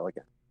in jail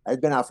again.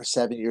 I'd been out for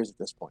 7 years at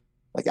this point,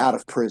 like out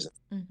of prison.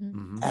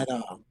 Mm-hmm.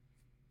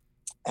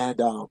 And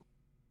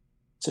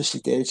so she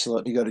did. She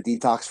let me go to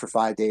detox for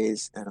 5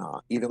 days, and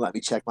even let me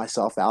check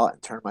myself out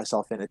and turn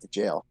myself in at the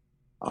jail.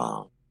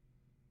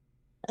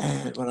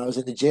 And when I was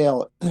in the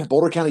jail,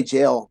 Boulder County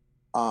Jail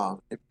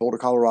in Boulder,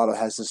 Colorado,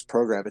 has this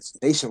program. It's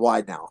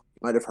nationwide now. You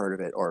might have heard of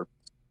it, or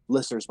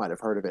listeners might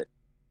have heard of it.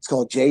 It's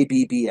called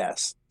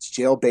JBBS. It's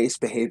Jail-Based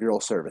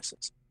Behavioral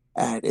Services.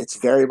 And it's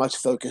very much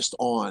focused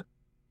on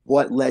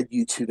what led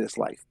you to this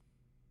life.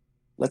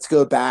 Let's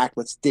go back.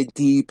 Let's dig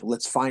deep.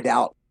 Let's find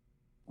out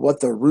what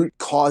the root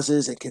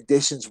causes and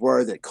conditions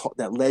were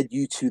that led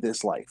you to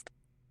this life.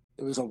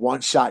 It was a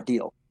one-shot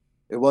deal.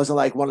 It wasn't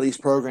like one of these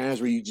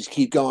programs where you just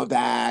keep going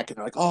back and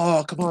they're like,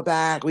 oh, come on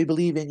back. We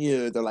believe in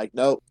you. They're like,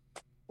 nope,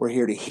 we're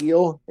here to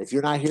heal. If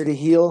you're not here to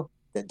heal,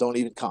 then don't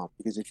even come.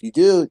 Because if you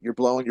do, you're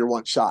blowing your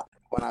one shot.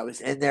 When I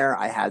was in there,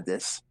 I had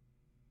this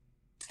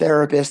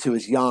therapist who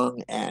was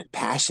young and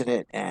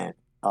passionate, and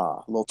a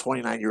little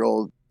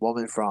 29-year-old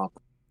woman from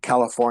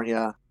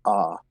California.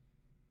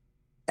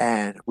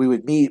 And we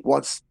would meet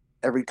once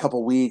every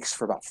couple weeks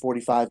for about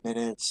 45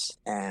 minutes.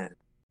 And,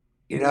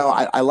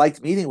 I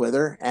liked meeting with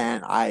her,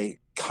 and I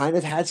kind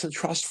of had some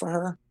trust for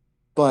her,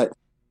 but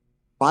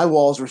my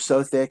walls were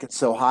so thick and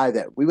so high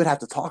that we would have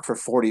to talk for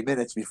 40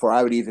 minutes before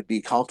I would even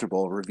be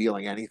comfortable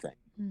revealing anything.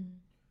 Mm.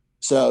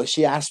 So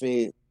she asked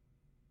me,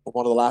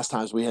 one of the last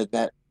times we had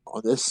met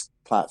on this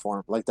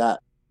platform like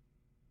that,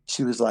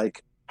 she was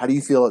like, how do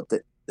you feel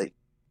that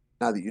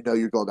now that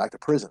you're going back to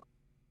prison?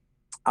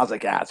 I was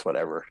like, yeah, it's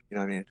whatever. You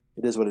know what I mean?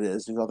 It is what it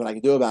is. There's nothing I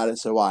can do about it,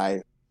 so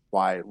why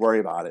worry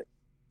about it?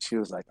 She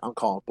was like, I'm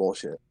calling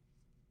bullshit.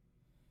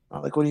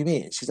 I'm like, what do you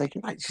mean? She's like,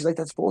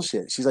 that's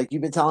bullshit. She's like,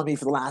 you've been telling me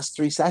for the last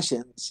 3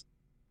 sessions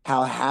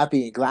how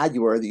happy and glad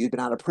you were that you'd been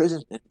out of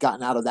prison and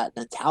gotten out of that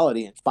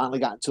mentality and finally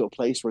gotten to a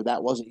place where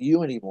that wasn't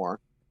you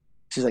anymore.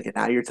 She's like, and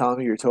now you're telling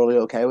me you're totally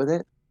okay with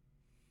it?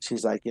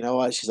 She's like, you know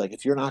what? She's like,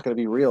 if you're not going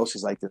to be real,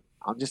 she's like, then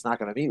I'm just not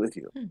going to meet with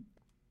you.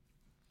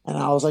 And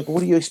I was like, what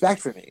do you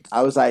expect from me?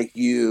 I was like,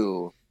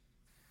 you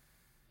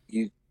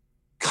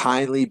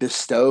kindly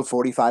bestow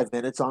 45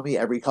 minutes on me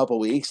every couple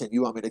weeks, and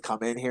you want me to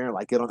come in here and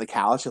like get on the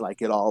couch and like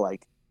get all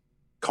like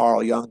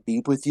Carl Jung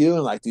deep with you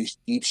and like do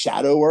deep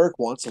shadow work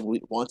once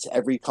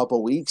every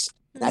couple weeks.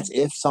 And that's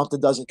if something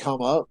doesn't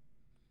come up.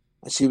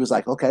 And she was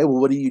like, okay, well,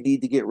 what do you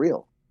need to get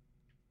real?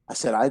 I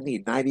said, I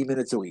need 90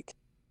 minutes a week.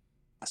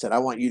 I said, I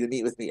want you to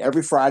meet with me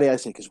every Friday. I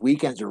said, because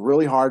weekends are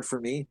really hard for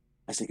me.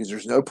 I said, because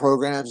there's no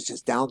programs, it's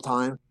just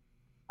downtime.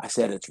 I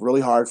said, it's really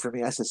hard for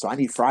me. I said, so I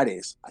need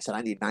Fridays. I said,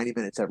 I need 90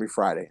 minutes every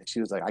Friday. And she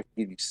was like, I can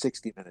give you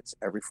 60 minutes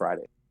every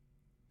Friday.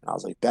 And I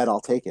was like, bet,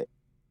 I'll take it.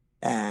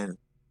 And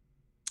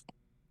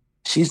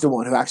she's the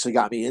one who actually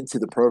got me into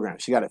the program.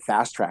 She got it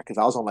fast tracked because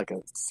I was on like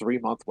a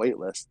 3-month wait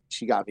list.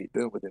 She got me,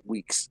 boom, within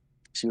weeks.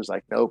 She was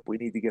like, nope, we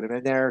need to get him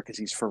in there because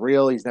he's for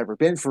real. He's never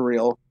been for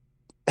real.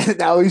 And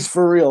now he's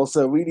for real.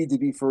 So we need to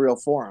be for real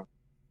for him.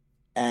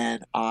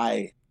 And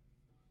I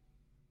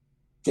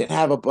didn't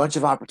have a bunch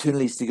of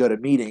opportunities to go to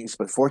meetings,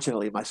 but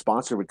fortunately my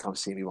sponsor would come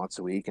see me once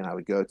a week and I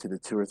would go to the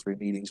 2 or 3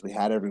 meetings we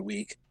had every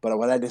week. But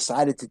what I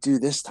decided to do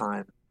this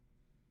time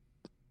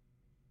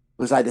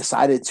was I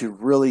decided to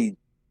really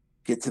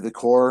get to the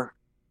core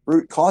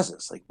root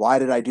causes. Like, why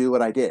did I do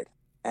what I did?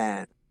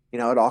 And,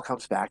 it all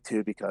comes back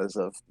to because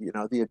of,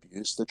 the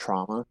abuse, the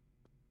trauma.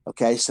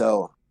 Okay.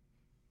 So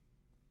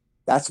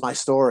that's my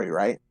story,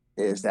 right?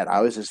 Is that I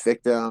was this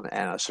victim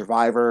and a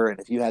survivor. And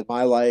if you had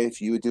my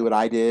life, you would do what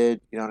I did.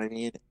 You know what I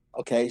mean?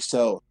 Okay.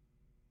 So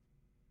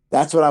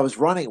that's what I was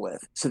running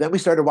with. So then we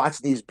started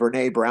watching these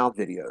Brene Brown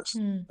videos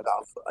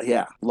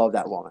about, love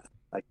that woman.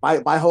 Like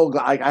my whole,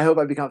 I hope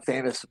I become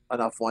famous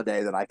enough one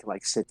day that I can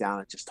like sit down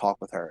and just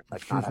talk with her.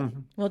 Like, not have,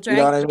 well,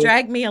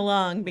 drag me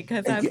along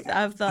because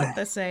I've thought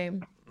the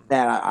same.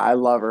 Man, I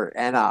love her.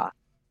 And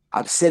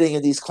I'm sitting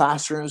in these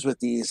classrooms with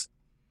these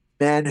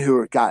men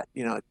who have got,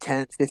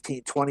 10,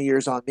 15, 20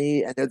 years on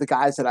me. And they're the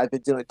guys that I've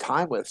been doing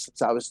time with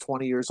since I was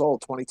 20 years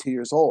old, 22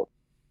 years old.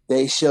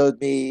 They taught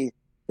me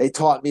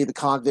the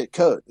convict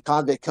code. The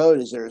convict code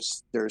is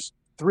there's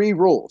 3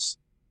 rules.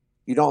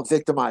 You don't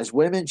victimize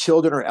women,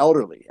 children, or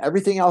elderly.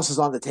 Everything else is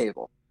on the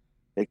table.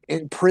 Like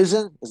in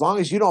prison, as long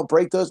as you don't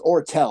break those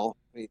or tell,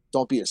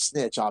 don't be a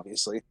snitch,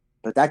 obviously,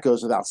 but that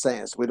goes without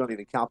saying. So we don't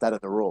even count that in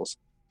the rules.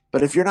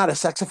 But if you're not a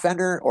sex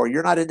offender or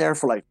you're not in there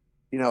for like,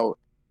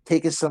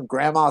 taking some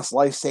grandma's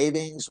life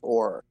savings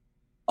or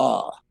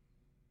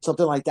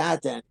something like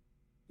that, then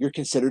you're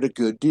considered a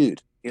good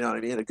dude. You know what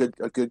I mean? A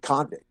good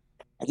convict.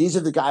 And these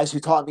are the guys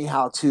who taught me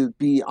how to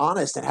be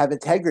honest and have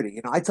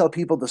integrity. I tell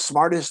people the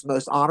smartest,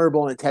 most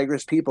honorable and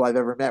integrous people I've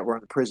ever met were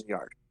in the prison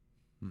yard.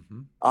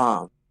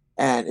 Mm-hmm.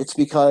 And it's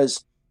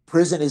because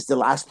prison is the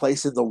last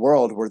place in the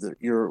world where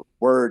your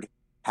word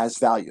has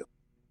value.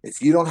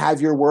 If you don't have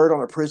your word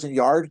on a prison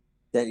yard,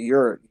 then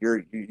you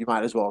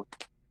might as well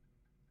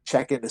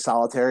check into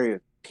solitary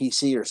or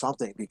PC or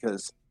something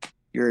because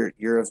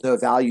you're of no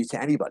value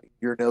to anybody.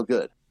 You're no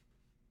good.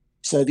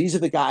 So these are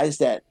the guys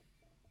that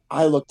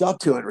I looked up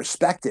to and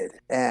respected,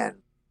 and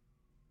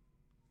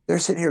they're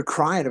sitting here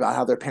crying about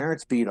how their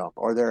parents beat them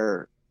or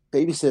their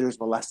babysitters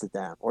molested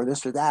them or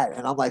this or that.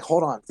 And I'm like,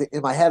 hold on.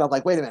 In my head, I'm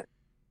like, wait a minute.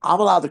 I'm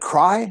allowed to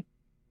cry?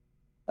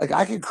 Like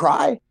I can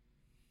cry?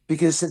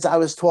 Because since I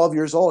was 12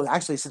 years old,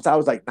 actually since I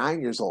was like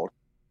 9 years old,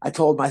 I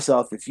told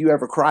myself, if you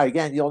ever cry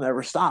again, you'll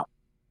never stop.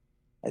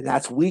 And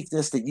that's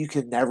weakness, that you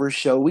can never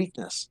show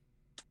weakness.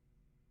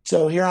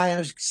 So here I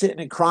am sitting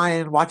and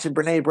crying, watching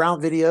Brene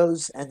Brown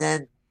videos. And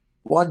then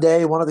one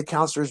day, one of the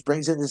counselors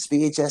brings in this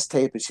VHS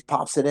tape and she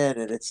pops it in.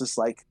 And it's just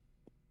like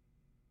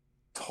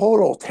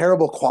total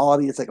terrible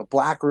quality. It's like a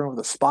black room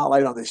with a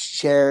spotlight on this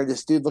chair.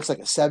 This dude looks like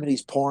a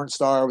 70s porn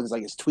star with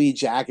his tweed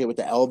jacket with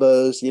the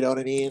elbows. You know what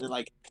I mean? And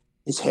like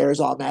his hair's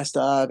all messed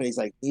up and he's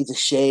like needs a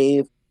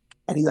shave.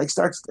 And he like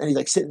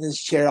sitting in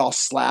his chair all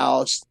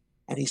slouched.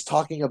 And he's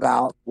talking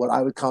about what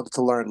I would come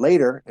to learn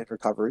later in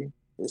recovery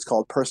is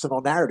called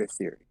personal narrative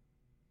theory.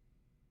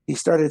 He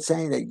started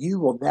saying that you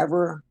will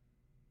never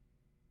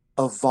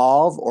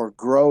evolve or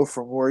grow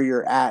from where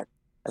you're at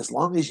as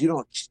long as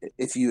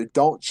if you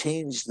don't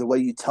change the way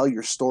you tell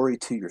your story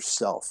to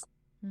yourself.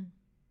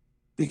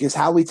 Because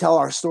how we tell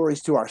our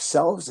stories to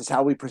ourselves is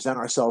how we present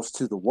ourselves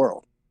to the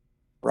world,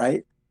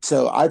 right?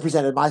 So I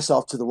presented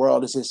myself to the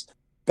world as this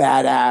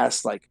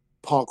badass, like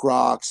punk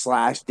rock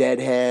 /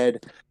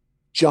 deadhead,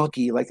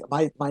 junkie. Like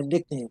my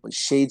nickname was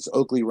Shades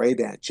Oakley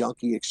Ray-Ban,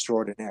 junkie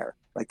extraordinaire.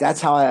 Like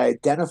that's how I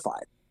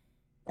identified.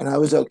 And I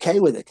was okay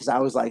with it because I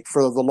was like,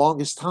 for the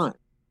longest time,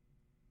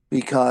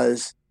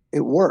 because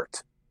it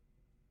worked.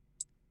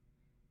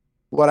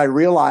 What I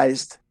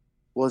realized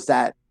was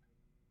that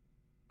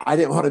I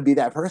didn't want to be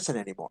that person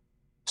anymore.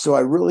 So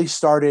I really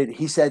started,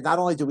 he said, not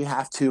only do we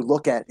have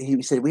to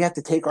he said, we have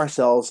to take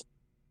ourselves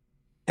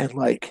and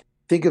like,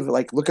 think of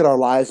like, look at our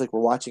lives like we're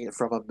watching it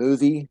from a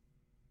movie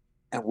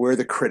and we're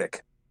the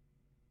critic.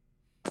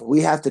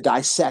 We have to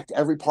dissect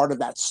every part of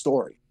that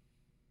story.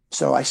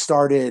 So I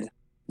started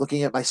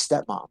looking at my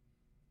stepmom.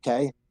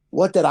 Okay.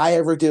 what did I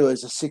ever do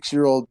as a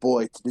 6-year-old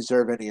boy to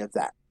deserve any of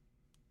that?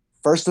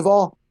 First of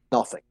all,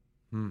 nothing.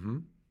 Mm-hmm.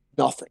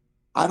 Nothing.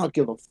 I don't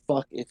give a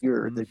fuck if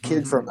you're the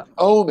kid from Mm-hmm.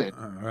 Omen.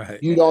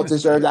 Right. You don't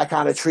deserve that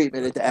kind of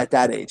treatment at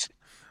that age.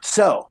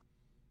 So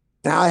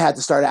now I had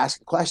to start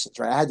asking questions,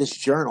 right? I had this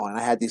journal and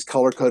I had these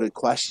color coded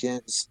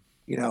questions,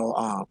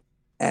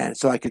 and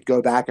so I could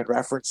go back and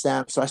reference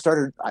them. So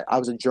I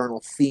was a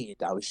journal fiend.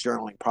 I was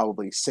journaling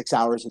probably 6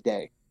 hours a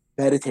day,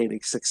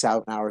 meditating 6,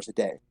 7 hours a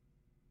day.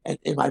 And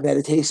in my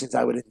meditations,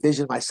 I would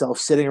envision myself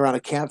sitting around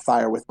a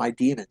campfire with my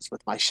demons,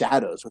 with my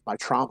shadows, with my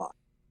trauma.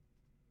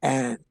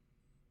 And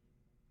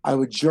I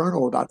would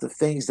journal about the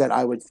things that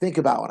I would think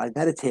about when I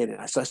meditated.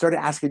 So I started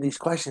asking these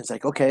questions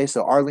like, okay,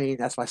 so Arlene,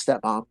 that's my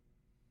stepmom.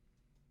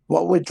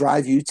 What would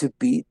drive you to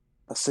beat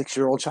a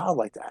 6-year-old child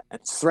like that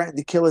and threaten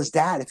to kill his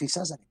dad if he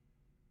says anything?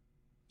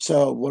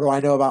 So what do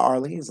I know about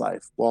Arlene's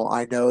life? Well,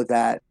 I know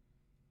that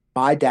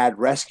my dad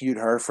rescued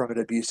her from an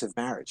abusive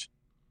marriage.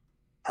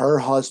 Her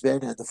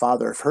husband and the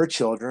father of her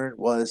children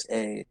was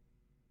a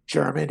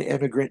German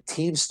immigrant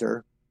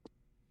teamster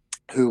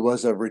who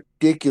was a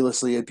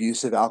ridiculously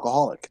abusive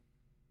alcoholic.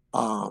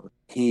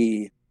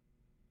 He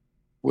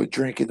would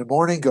drink in the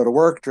morning, go to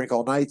work, drink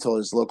all night till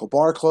his local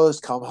bar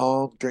closed, come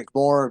home, drink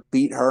more,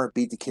 beat her,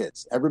 beat the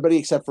kids. Everybody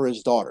except for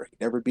his daughter. He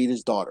never beat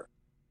his daughter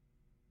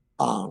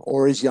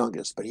or his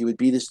youngest, but he would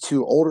beat his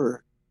 2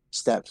 older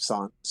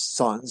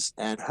sons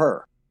and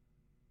her.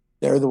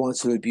 They're the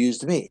ones who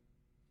abused me.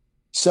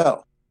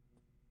 So,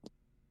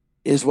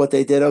 is what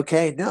they did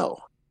okay? No,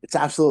 it's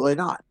absolutely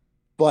not.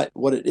 But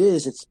what it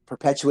is, it's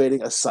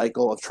perpetuating a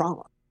cycle of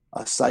trauma,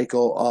 a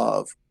cycle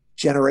of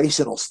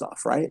generational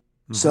stuff, right?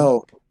 Mm-hmm.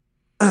 So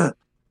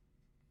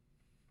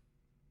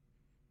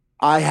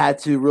I had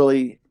to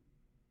really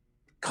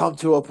come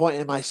to a point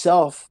in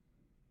myself.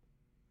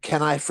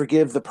 Can I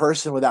forgive the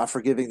person without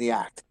forgiving the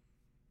act?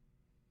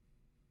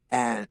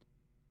 And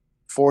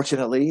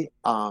fortunately,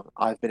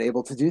 I've been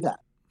able to do that.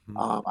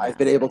 I've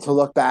been able to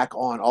look back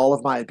on all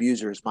of my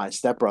abusers, my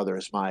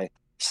stepbrothers, my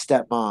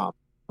stepmom,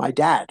 my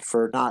dad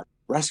for not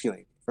rescuing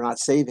me, for not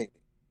saving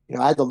me.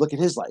 I had to look at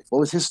his life. What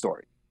was his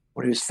story?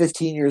 When he was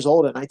 15 years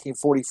old in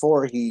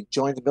 1944, he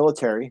joined the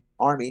military,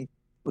 Army,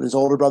 with his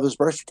older brother's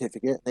birth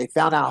certificate. They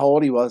found out how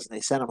old he was and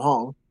they sent him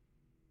home.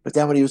 But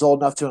then when he was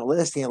old enough to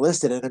enlist, he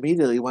enlisted and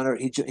immediately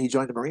he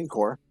joined the Marine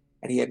Corps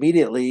and he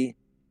immediately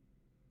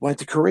went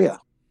to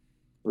Korea.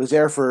 He was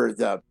there for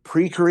the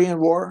pre-Korean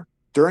War,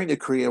 during the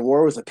Korean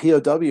War, was a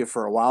POW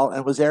for a while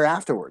and was there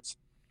afterwards.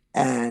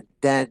 And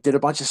then did a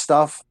bunch of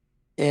stuff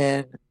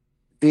in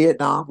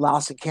Vietnam,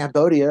 Laos, and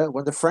Cambodia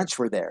when the French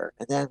were there.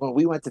 And then when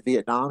we went to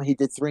Vietnam, he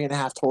did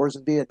 3.5 tours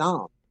in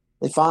Vietnam.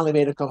 They finally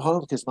made him come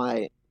home because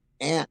my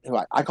aunt, who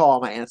I call all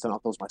my aunts and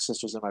uncles my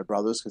sisters and my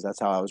brothers because that's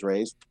how I was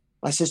raised.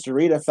 My sister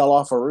Rita fell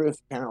off a roof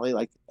apparently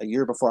like a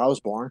year before I was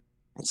born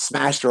and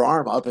smashed her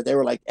arm up. And they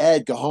were like,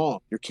 Ed, go home.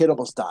 Your kid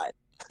almost died.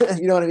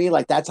 You know what I mean?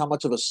 Like that's how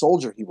much of a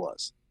soldier he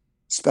was.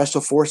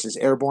 Special Forces,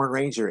 Airborne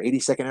Ranger,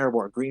 82nd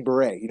Airborne, Green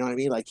Beret. You know what I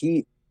mean? Like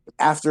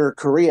after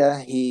Korea,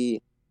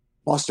 he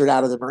mustered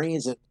out of the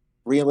Marines and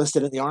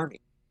re-enlisted in the Army.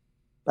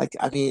 Like,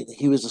 I mean,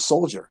 he was a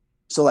soldier.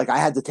 So like I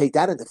had to take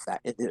that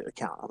into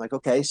account. I'm like,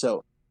 okay,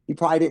 so he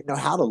probably didn't know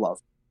how to love.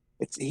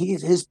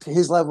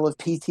 His level of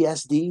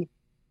PTSD,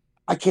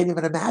 I can't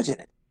even imagine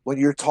it. When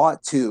you're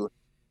taught to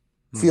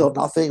feel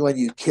nothing when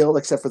you kill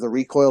except for the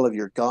recoil of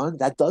your gun,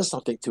 that does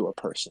something to a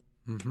person.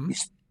 Mm-hmm.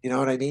 You know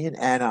what I mean?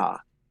 And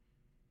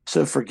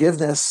so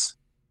forgiveness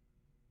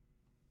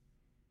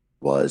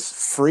was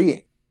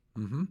freeing.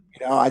 Mm-hmm.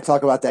 I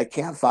talk about that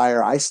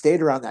campfire. I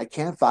stayed around that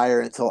campfire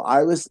until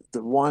I was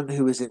the one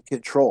who was in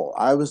control.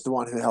 I was the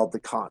one who held the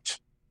conch.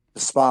 The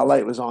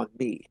spotlight was on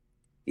me.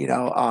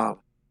 I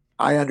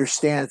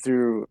understand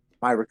through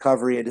my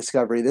recovery and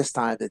discovery this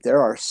time that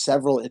there are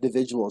several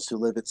individuals who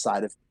live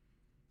inside of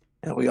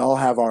me, and we all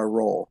have our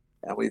role,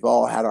 and we've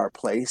all had our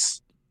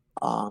place.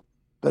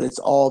 But it's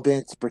all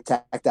been to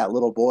protect that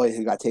little boy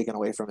who got taken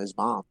away from his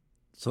mom.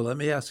 So let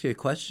me ask you a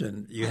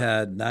question. You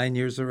had 9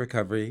 years of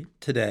recovery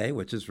today,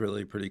 which is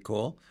really pretty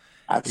cool.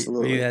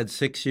 Absolutely. You had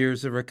 6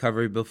 years of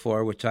recovery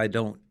before, which I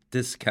don't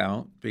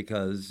discount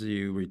because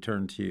you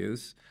returned to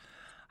use.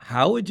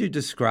 How would you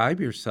describe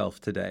yourself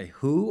today?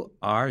 Who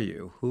are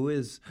you? Who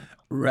is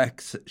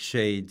Rex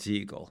Shades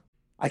Eagle?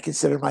 I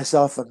consider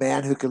myself a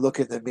man who can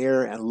look in the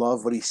mirror and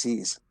love what he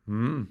sees.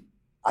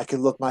 I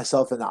can look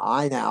myself in the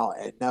eye now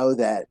and know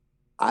that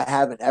I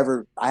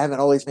haven't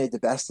always made the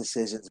best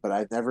decisions, but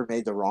I've never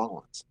made the wrong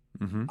ones.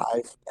 Mm-hmm.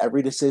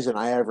 Every decision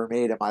I ever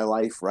made in my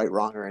life, right,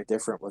 wrong, or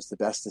indifferent, was the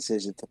best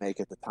decision to make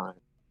at the time.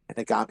 And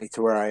it got me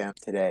to where I am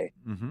today.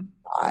 Mm-hmm.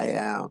 I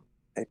am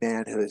a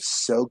man who is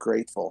so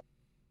grateful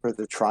for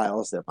the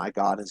trials that my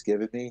God has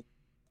given me,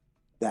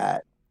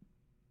 that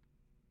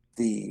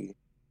the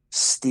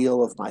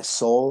steel of my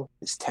soul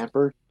is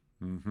tempered,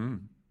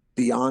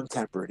 beyond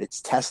tempered. It's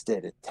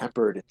tested and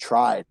tempered and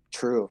tried,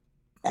 true.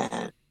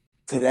 And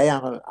today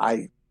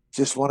I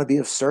just want to be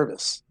of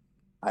service.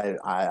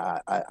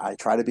 I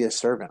try to be a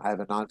servant. I have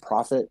a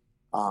nonprofit.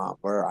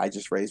 where I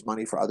just raise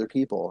money for other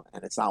people.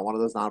 And it's not one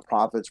of those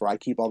nonprofits where I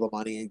keep all the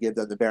money and give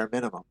them the bare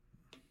minimum.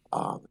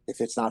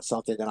 If it's not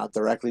something that I'm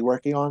directly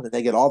working on, then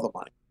they get all the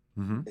money.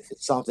 Mm-hmm. If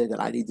it's something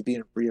that I need to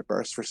be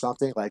reimbursed for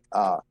something, like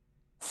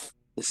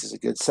this is a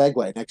good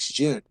segue. Next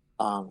June,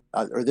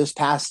 or this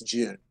past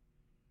June,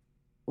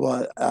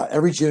 well,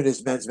 every June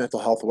is Men's Mental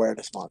Health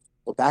Awareness Month.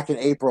 Well, back in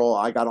April,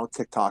 I got on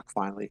TikTok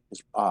finally.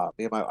 I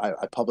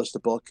published a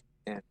book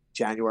in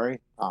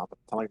January,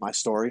 telling my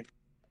story.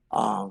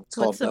 It's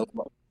called No.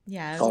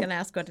 Yeah, I was going to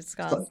ask what it's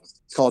called.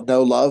 It's called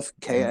No Love,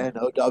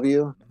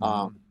 KNOW.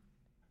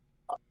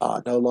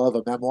 No Love,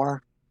 a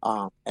memoir.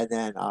 And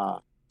then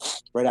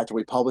right after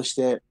we published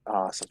it,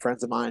 some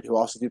friends of mine who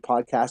also do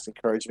podcasts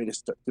encouraged me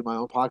to do my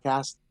own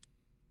podcast.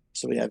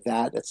 So we have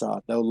that. It's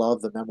No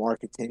Love, the memoir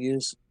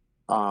continues,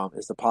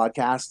 is the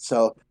podcast.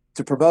 So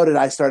to promote it,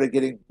 I started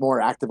getting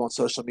more active on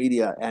social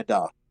media, and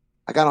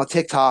I got on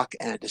TikTok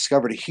and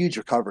discovered a huge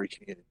recovery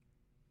community.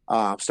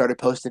 Started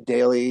posting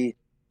daily,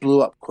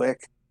 blew up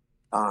quick,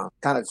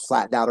 kind of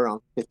flattened out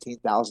around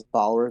 15,000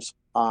 followers.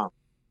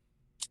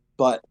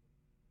 But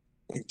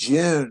in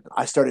June,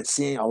 I started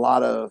seeing a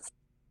lot of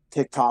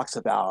TikToks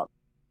about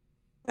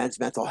men's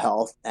mental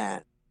health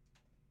and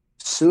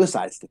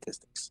suicide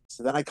statistics.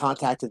 So then I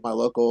contacted my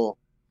local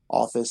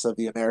office of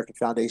the American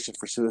Foundation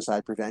for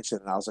Suicide Prevention,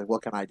 and I was like,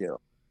 what can I do?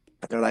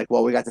 And they're like,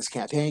 well, we got this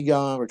campaign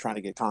going. We're trying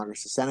to get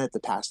Congress and Senate to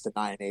pass the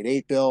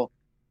 988 bill.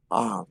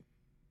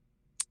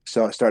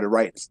 So I started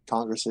writing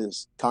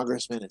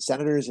congressmen and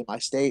senators in my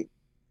state.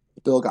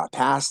 The bill got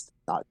passed,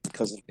 not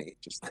because of me,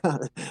 just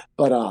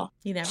but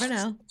you never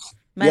know.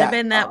 Might have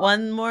been that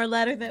one more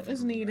letter that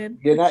was needed.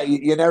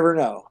 You never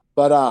know.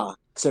 But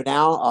so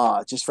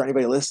now, just for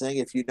anybody listening,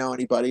 if you know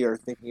anybody or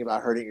thinking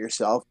about hurting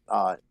yourself,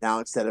 now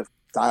instead of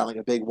dialing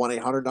a big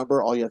 1-800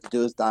 number, all you have to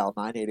do is dial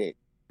 988.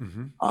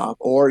 Mm-hmm.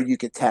 Or you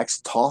can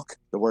text TALK,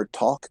 the word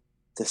TALK,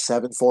 to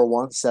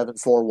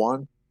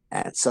 741-741,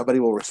 and somebody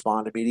will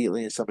respond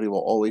immediately, and somebody will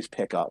always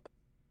pick up.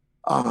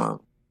 But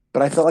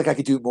I felt like I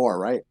could do more,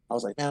 right? I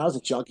was like, man, I was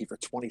a junkie for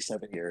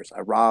 27 years. I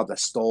robbed, I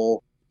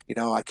stole. You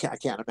know, I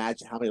can't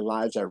imagine how many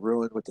lives I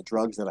ruined with the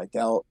drugs that I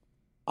dealt.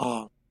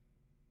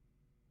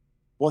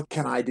 What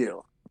can I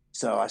do?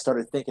 So I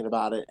started thinking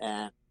about it,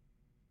 and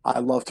I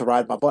love to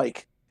ride my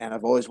bike, and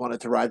I've always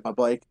wanted to ride my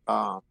bike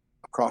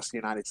across the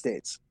United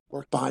States.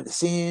 Worked behind the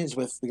scenes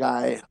with the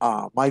guy,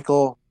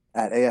 Michael,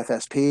 at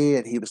AFSP,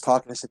 and he was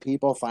talking to some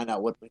people, find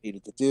out what we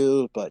needed to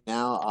do. But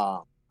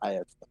now I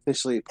have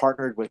officially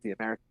partnered with the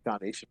American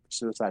Foundation for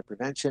Suicide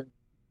Prevention.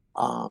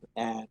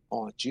 And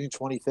on June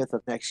 25th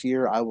of next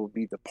year, I will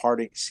be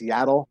departing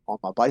Seattle on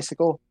my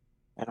bicycle,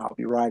 and I'll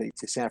be riding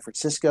to San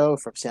Francisco,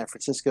 from San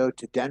Francisco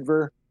to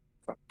Denver,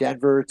 from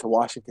Denver to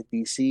Washington,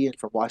 D.C., and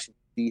from Washington,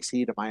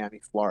 D.C. to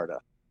Miami,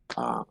 Florida.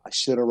 I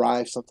should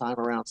arrive sometime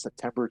around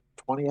September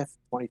 20th,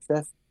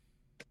 25th.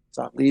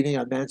 So I'm leaving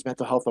on Men's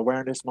Mental Health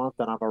Awareness Month,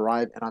 and I'm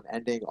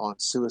ending on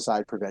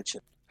suicide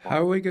prevention. How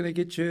are we going to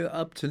get you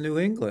up to New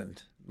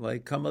England?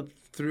 Like, come up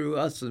through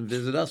us and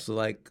visit us,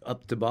 like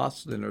up to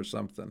Boston or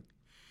something.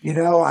 You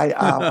know,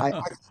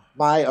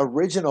 my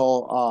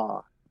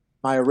original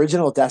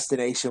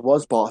destination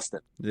was Boston.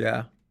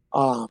 Yeah.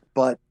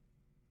 But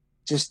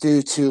just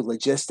due to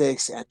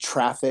logistics and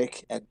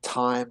traffic and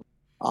time,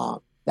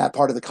 that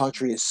part of the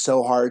country is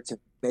so hard to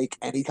make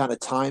any kind of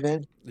time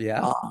in.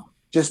 Yeah.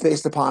 Just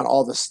based upon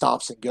all the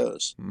stops and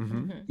goes.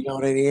 Mm-hmm. You know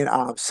what I mean?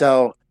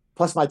 So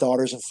plus my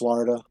daughter's in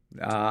Florida.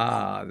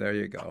 There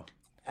you go.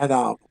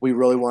 And we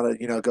really want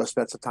to, go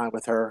spend some time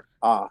with her.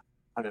 I'm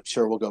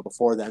sure we'll go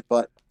before then.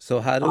 But so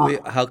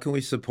how can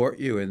we support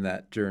you in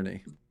that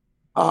journey?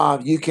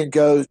 You can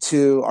go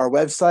to our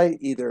website,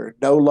 either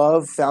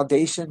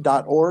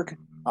nolovefoundation.org,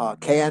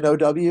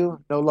 KNOW,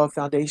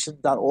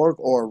 nolovefoundation.org,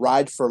 or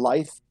Ride for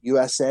Life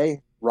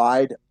USA,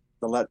 ride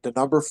the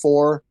number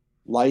 4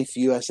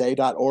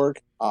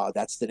 lifeusa.org.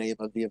 That's the name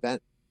of the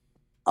event.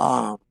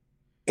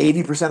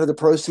 80% of the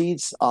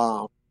proceeds,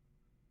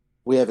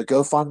 we have a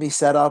GoFundMe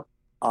set up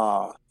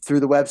through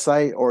the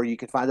website, or you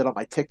can find it on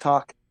my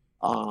TikTok.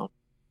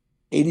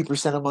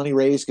 80% of money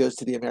raised goes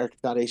to the American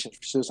Foundation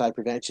for Suicide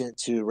Prevention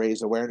to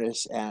raise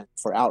awareness and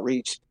for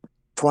outreach.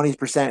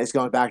 20% is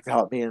going back to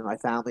help me and my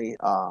family.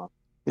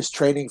 This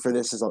training for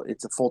this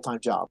it's a full-time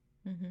job.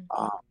 Mm-hmm.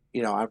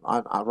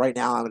 I'm right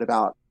now I'm at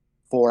about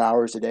 4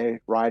 hours a day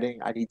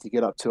riding. I need to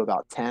get up to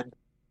about 9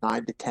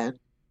 to 10.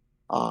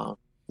 The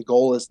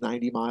goal is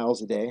 90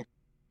 miles a day.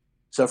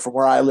 So from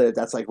where I live,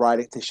 that's like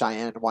riding to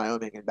Cheyenne,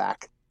 Wyoming, and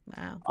back.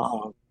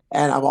 Wow.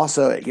 And I'm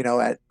also, at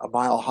a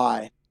mile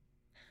high.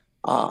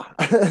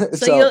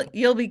 So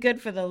you'll be good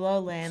for the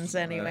lowlands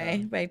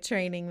anyway by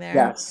training there.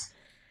 Yes.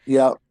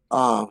 Yep.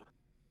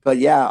 But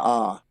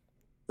yeah,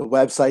 the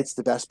website's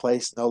the best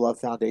place,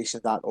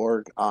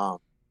 noLoveFoundation.org.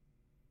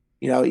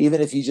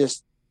 Even if you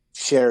just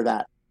share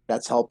that,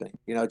 that's helping,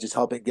 just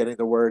helping getting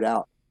the word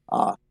out.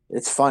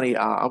 It's funny.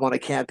 I'm on a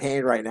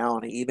campaign right now,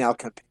 on an email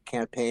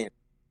campaign,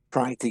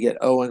 trying to get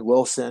Owen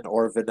Wilson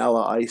or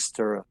Vanilla Ice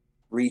to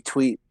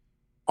retweet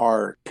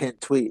our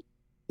pinned tweet.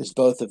 because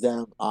both of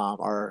them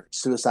are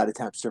suicide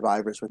attempt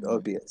survivors with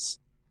opiates.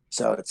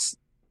 So it's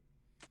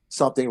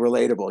something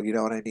relatable, you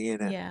know what I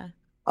mean? And Yeah.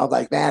 I'm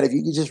like, man, if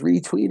you could just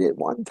retweet it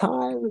one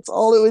time, it's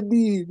all it would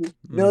need.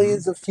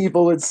 Millions of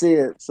people would see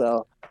it.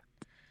 So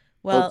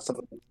Well,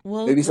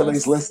 maybe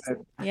somebody's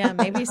listening. Yeah,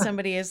 maybe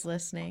somebody is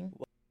listening.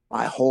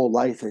 My whole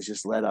life has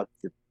just led up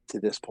to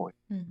this point.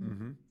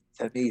 Mm-hmm.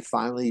 To me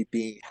finally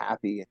being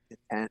happy and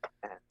content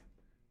and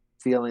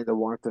feeling the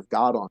warmth of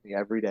God on me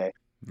every day.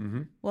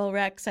 Well,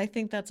 Rex, I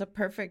think that's a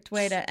perfect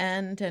way to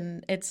end,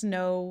 and it's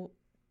no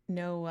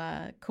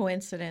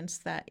coincidence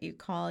that you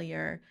call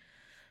your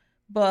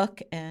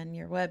book and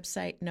your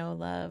website No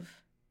Love.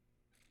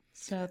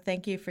 So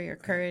thank you for your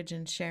courage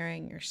and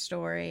sharing your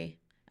story.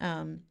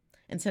 And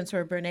since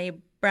we're Brene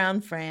Brown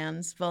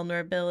fans,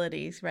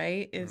 vulnerabilities,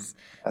 right, is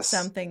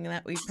something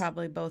that we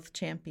probably both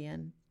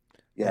champion.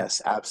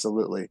 Yes,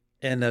 absolutely.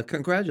 And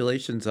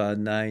congratulations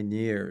on 9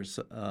 years.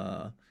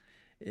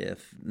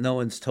 If no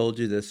one's told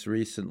you this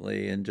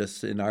recently, and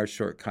just in our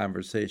short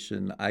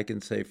conversation, I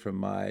can say from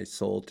my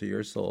soul to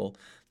your soul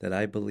that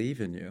I believe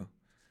in you,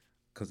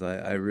 because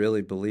I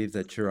really believe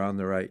that you're on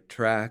the right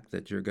track,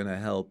 that you're going to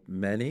help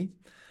many.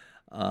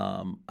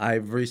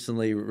 I've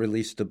recently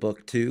released a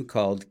book too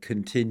called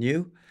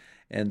Continue.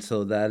 And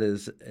so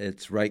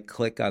it's right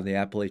click on the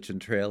Appalachian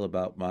Trail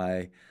about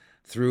my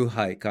through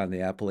hike on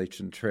the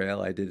Appalachian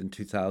Trail I did in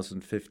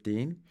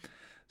 2015.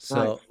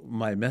 So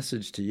my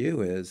message to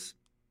you is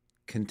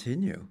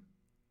continue.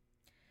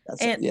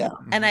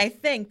 And I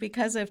think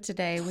because of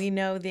today, we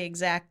know the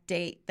exact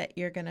date that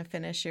you're going to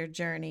finish your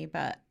journey,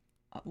 but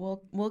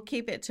we'll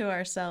keep it to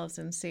ourselves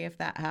and see if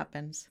that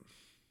happens.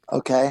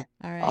 Okay.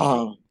 All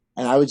right.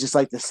 And I would just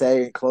like to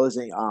say in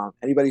closing,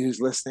 anybody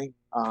who's listening,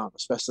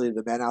 especially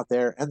the men out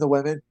there and the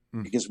women,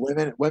 because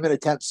women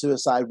attempt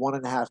suicide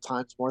 1.5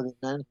 times more than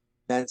men.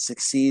 Men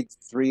succeed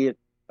 3,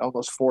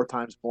 almost 4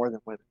 times more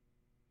than women.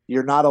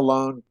 You're not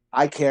alone.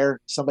 I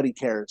care. Somebody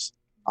cares.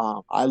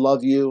 I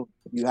love you.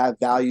 You have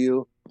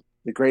value.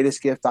 The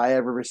greatest gift I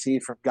ever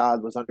received from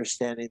God was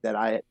understanding that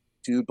I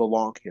do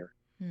belong here,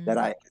 that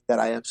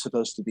I am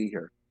supposed to be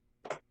here.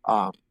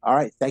 All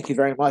right. Thank you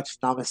very much.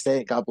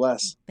 Namaste. God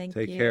bless. Thank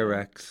you. Take care,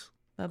 Rex.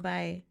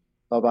 Bye-bye.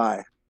 Bye-bye.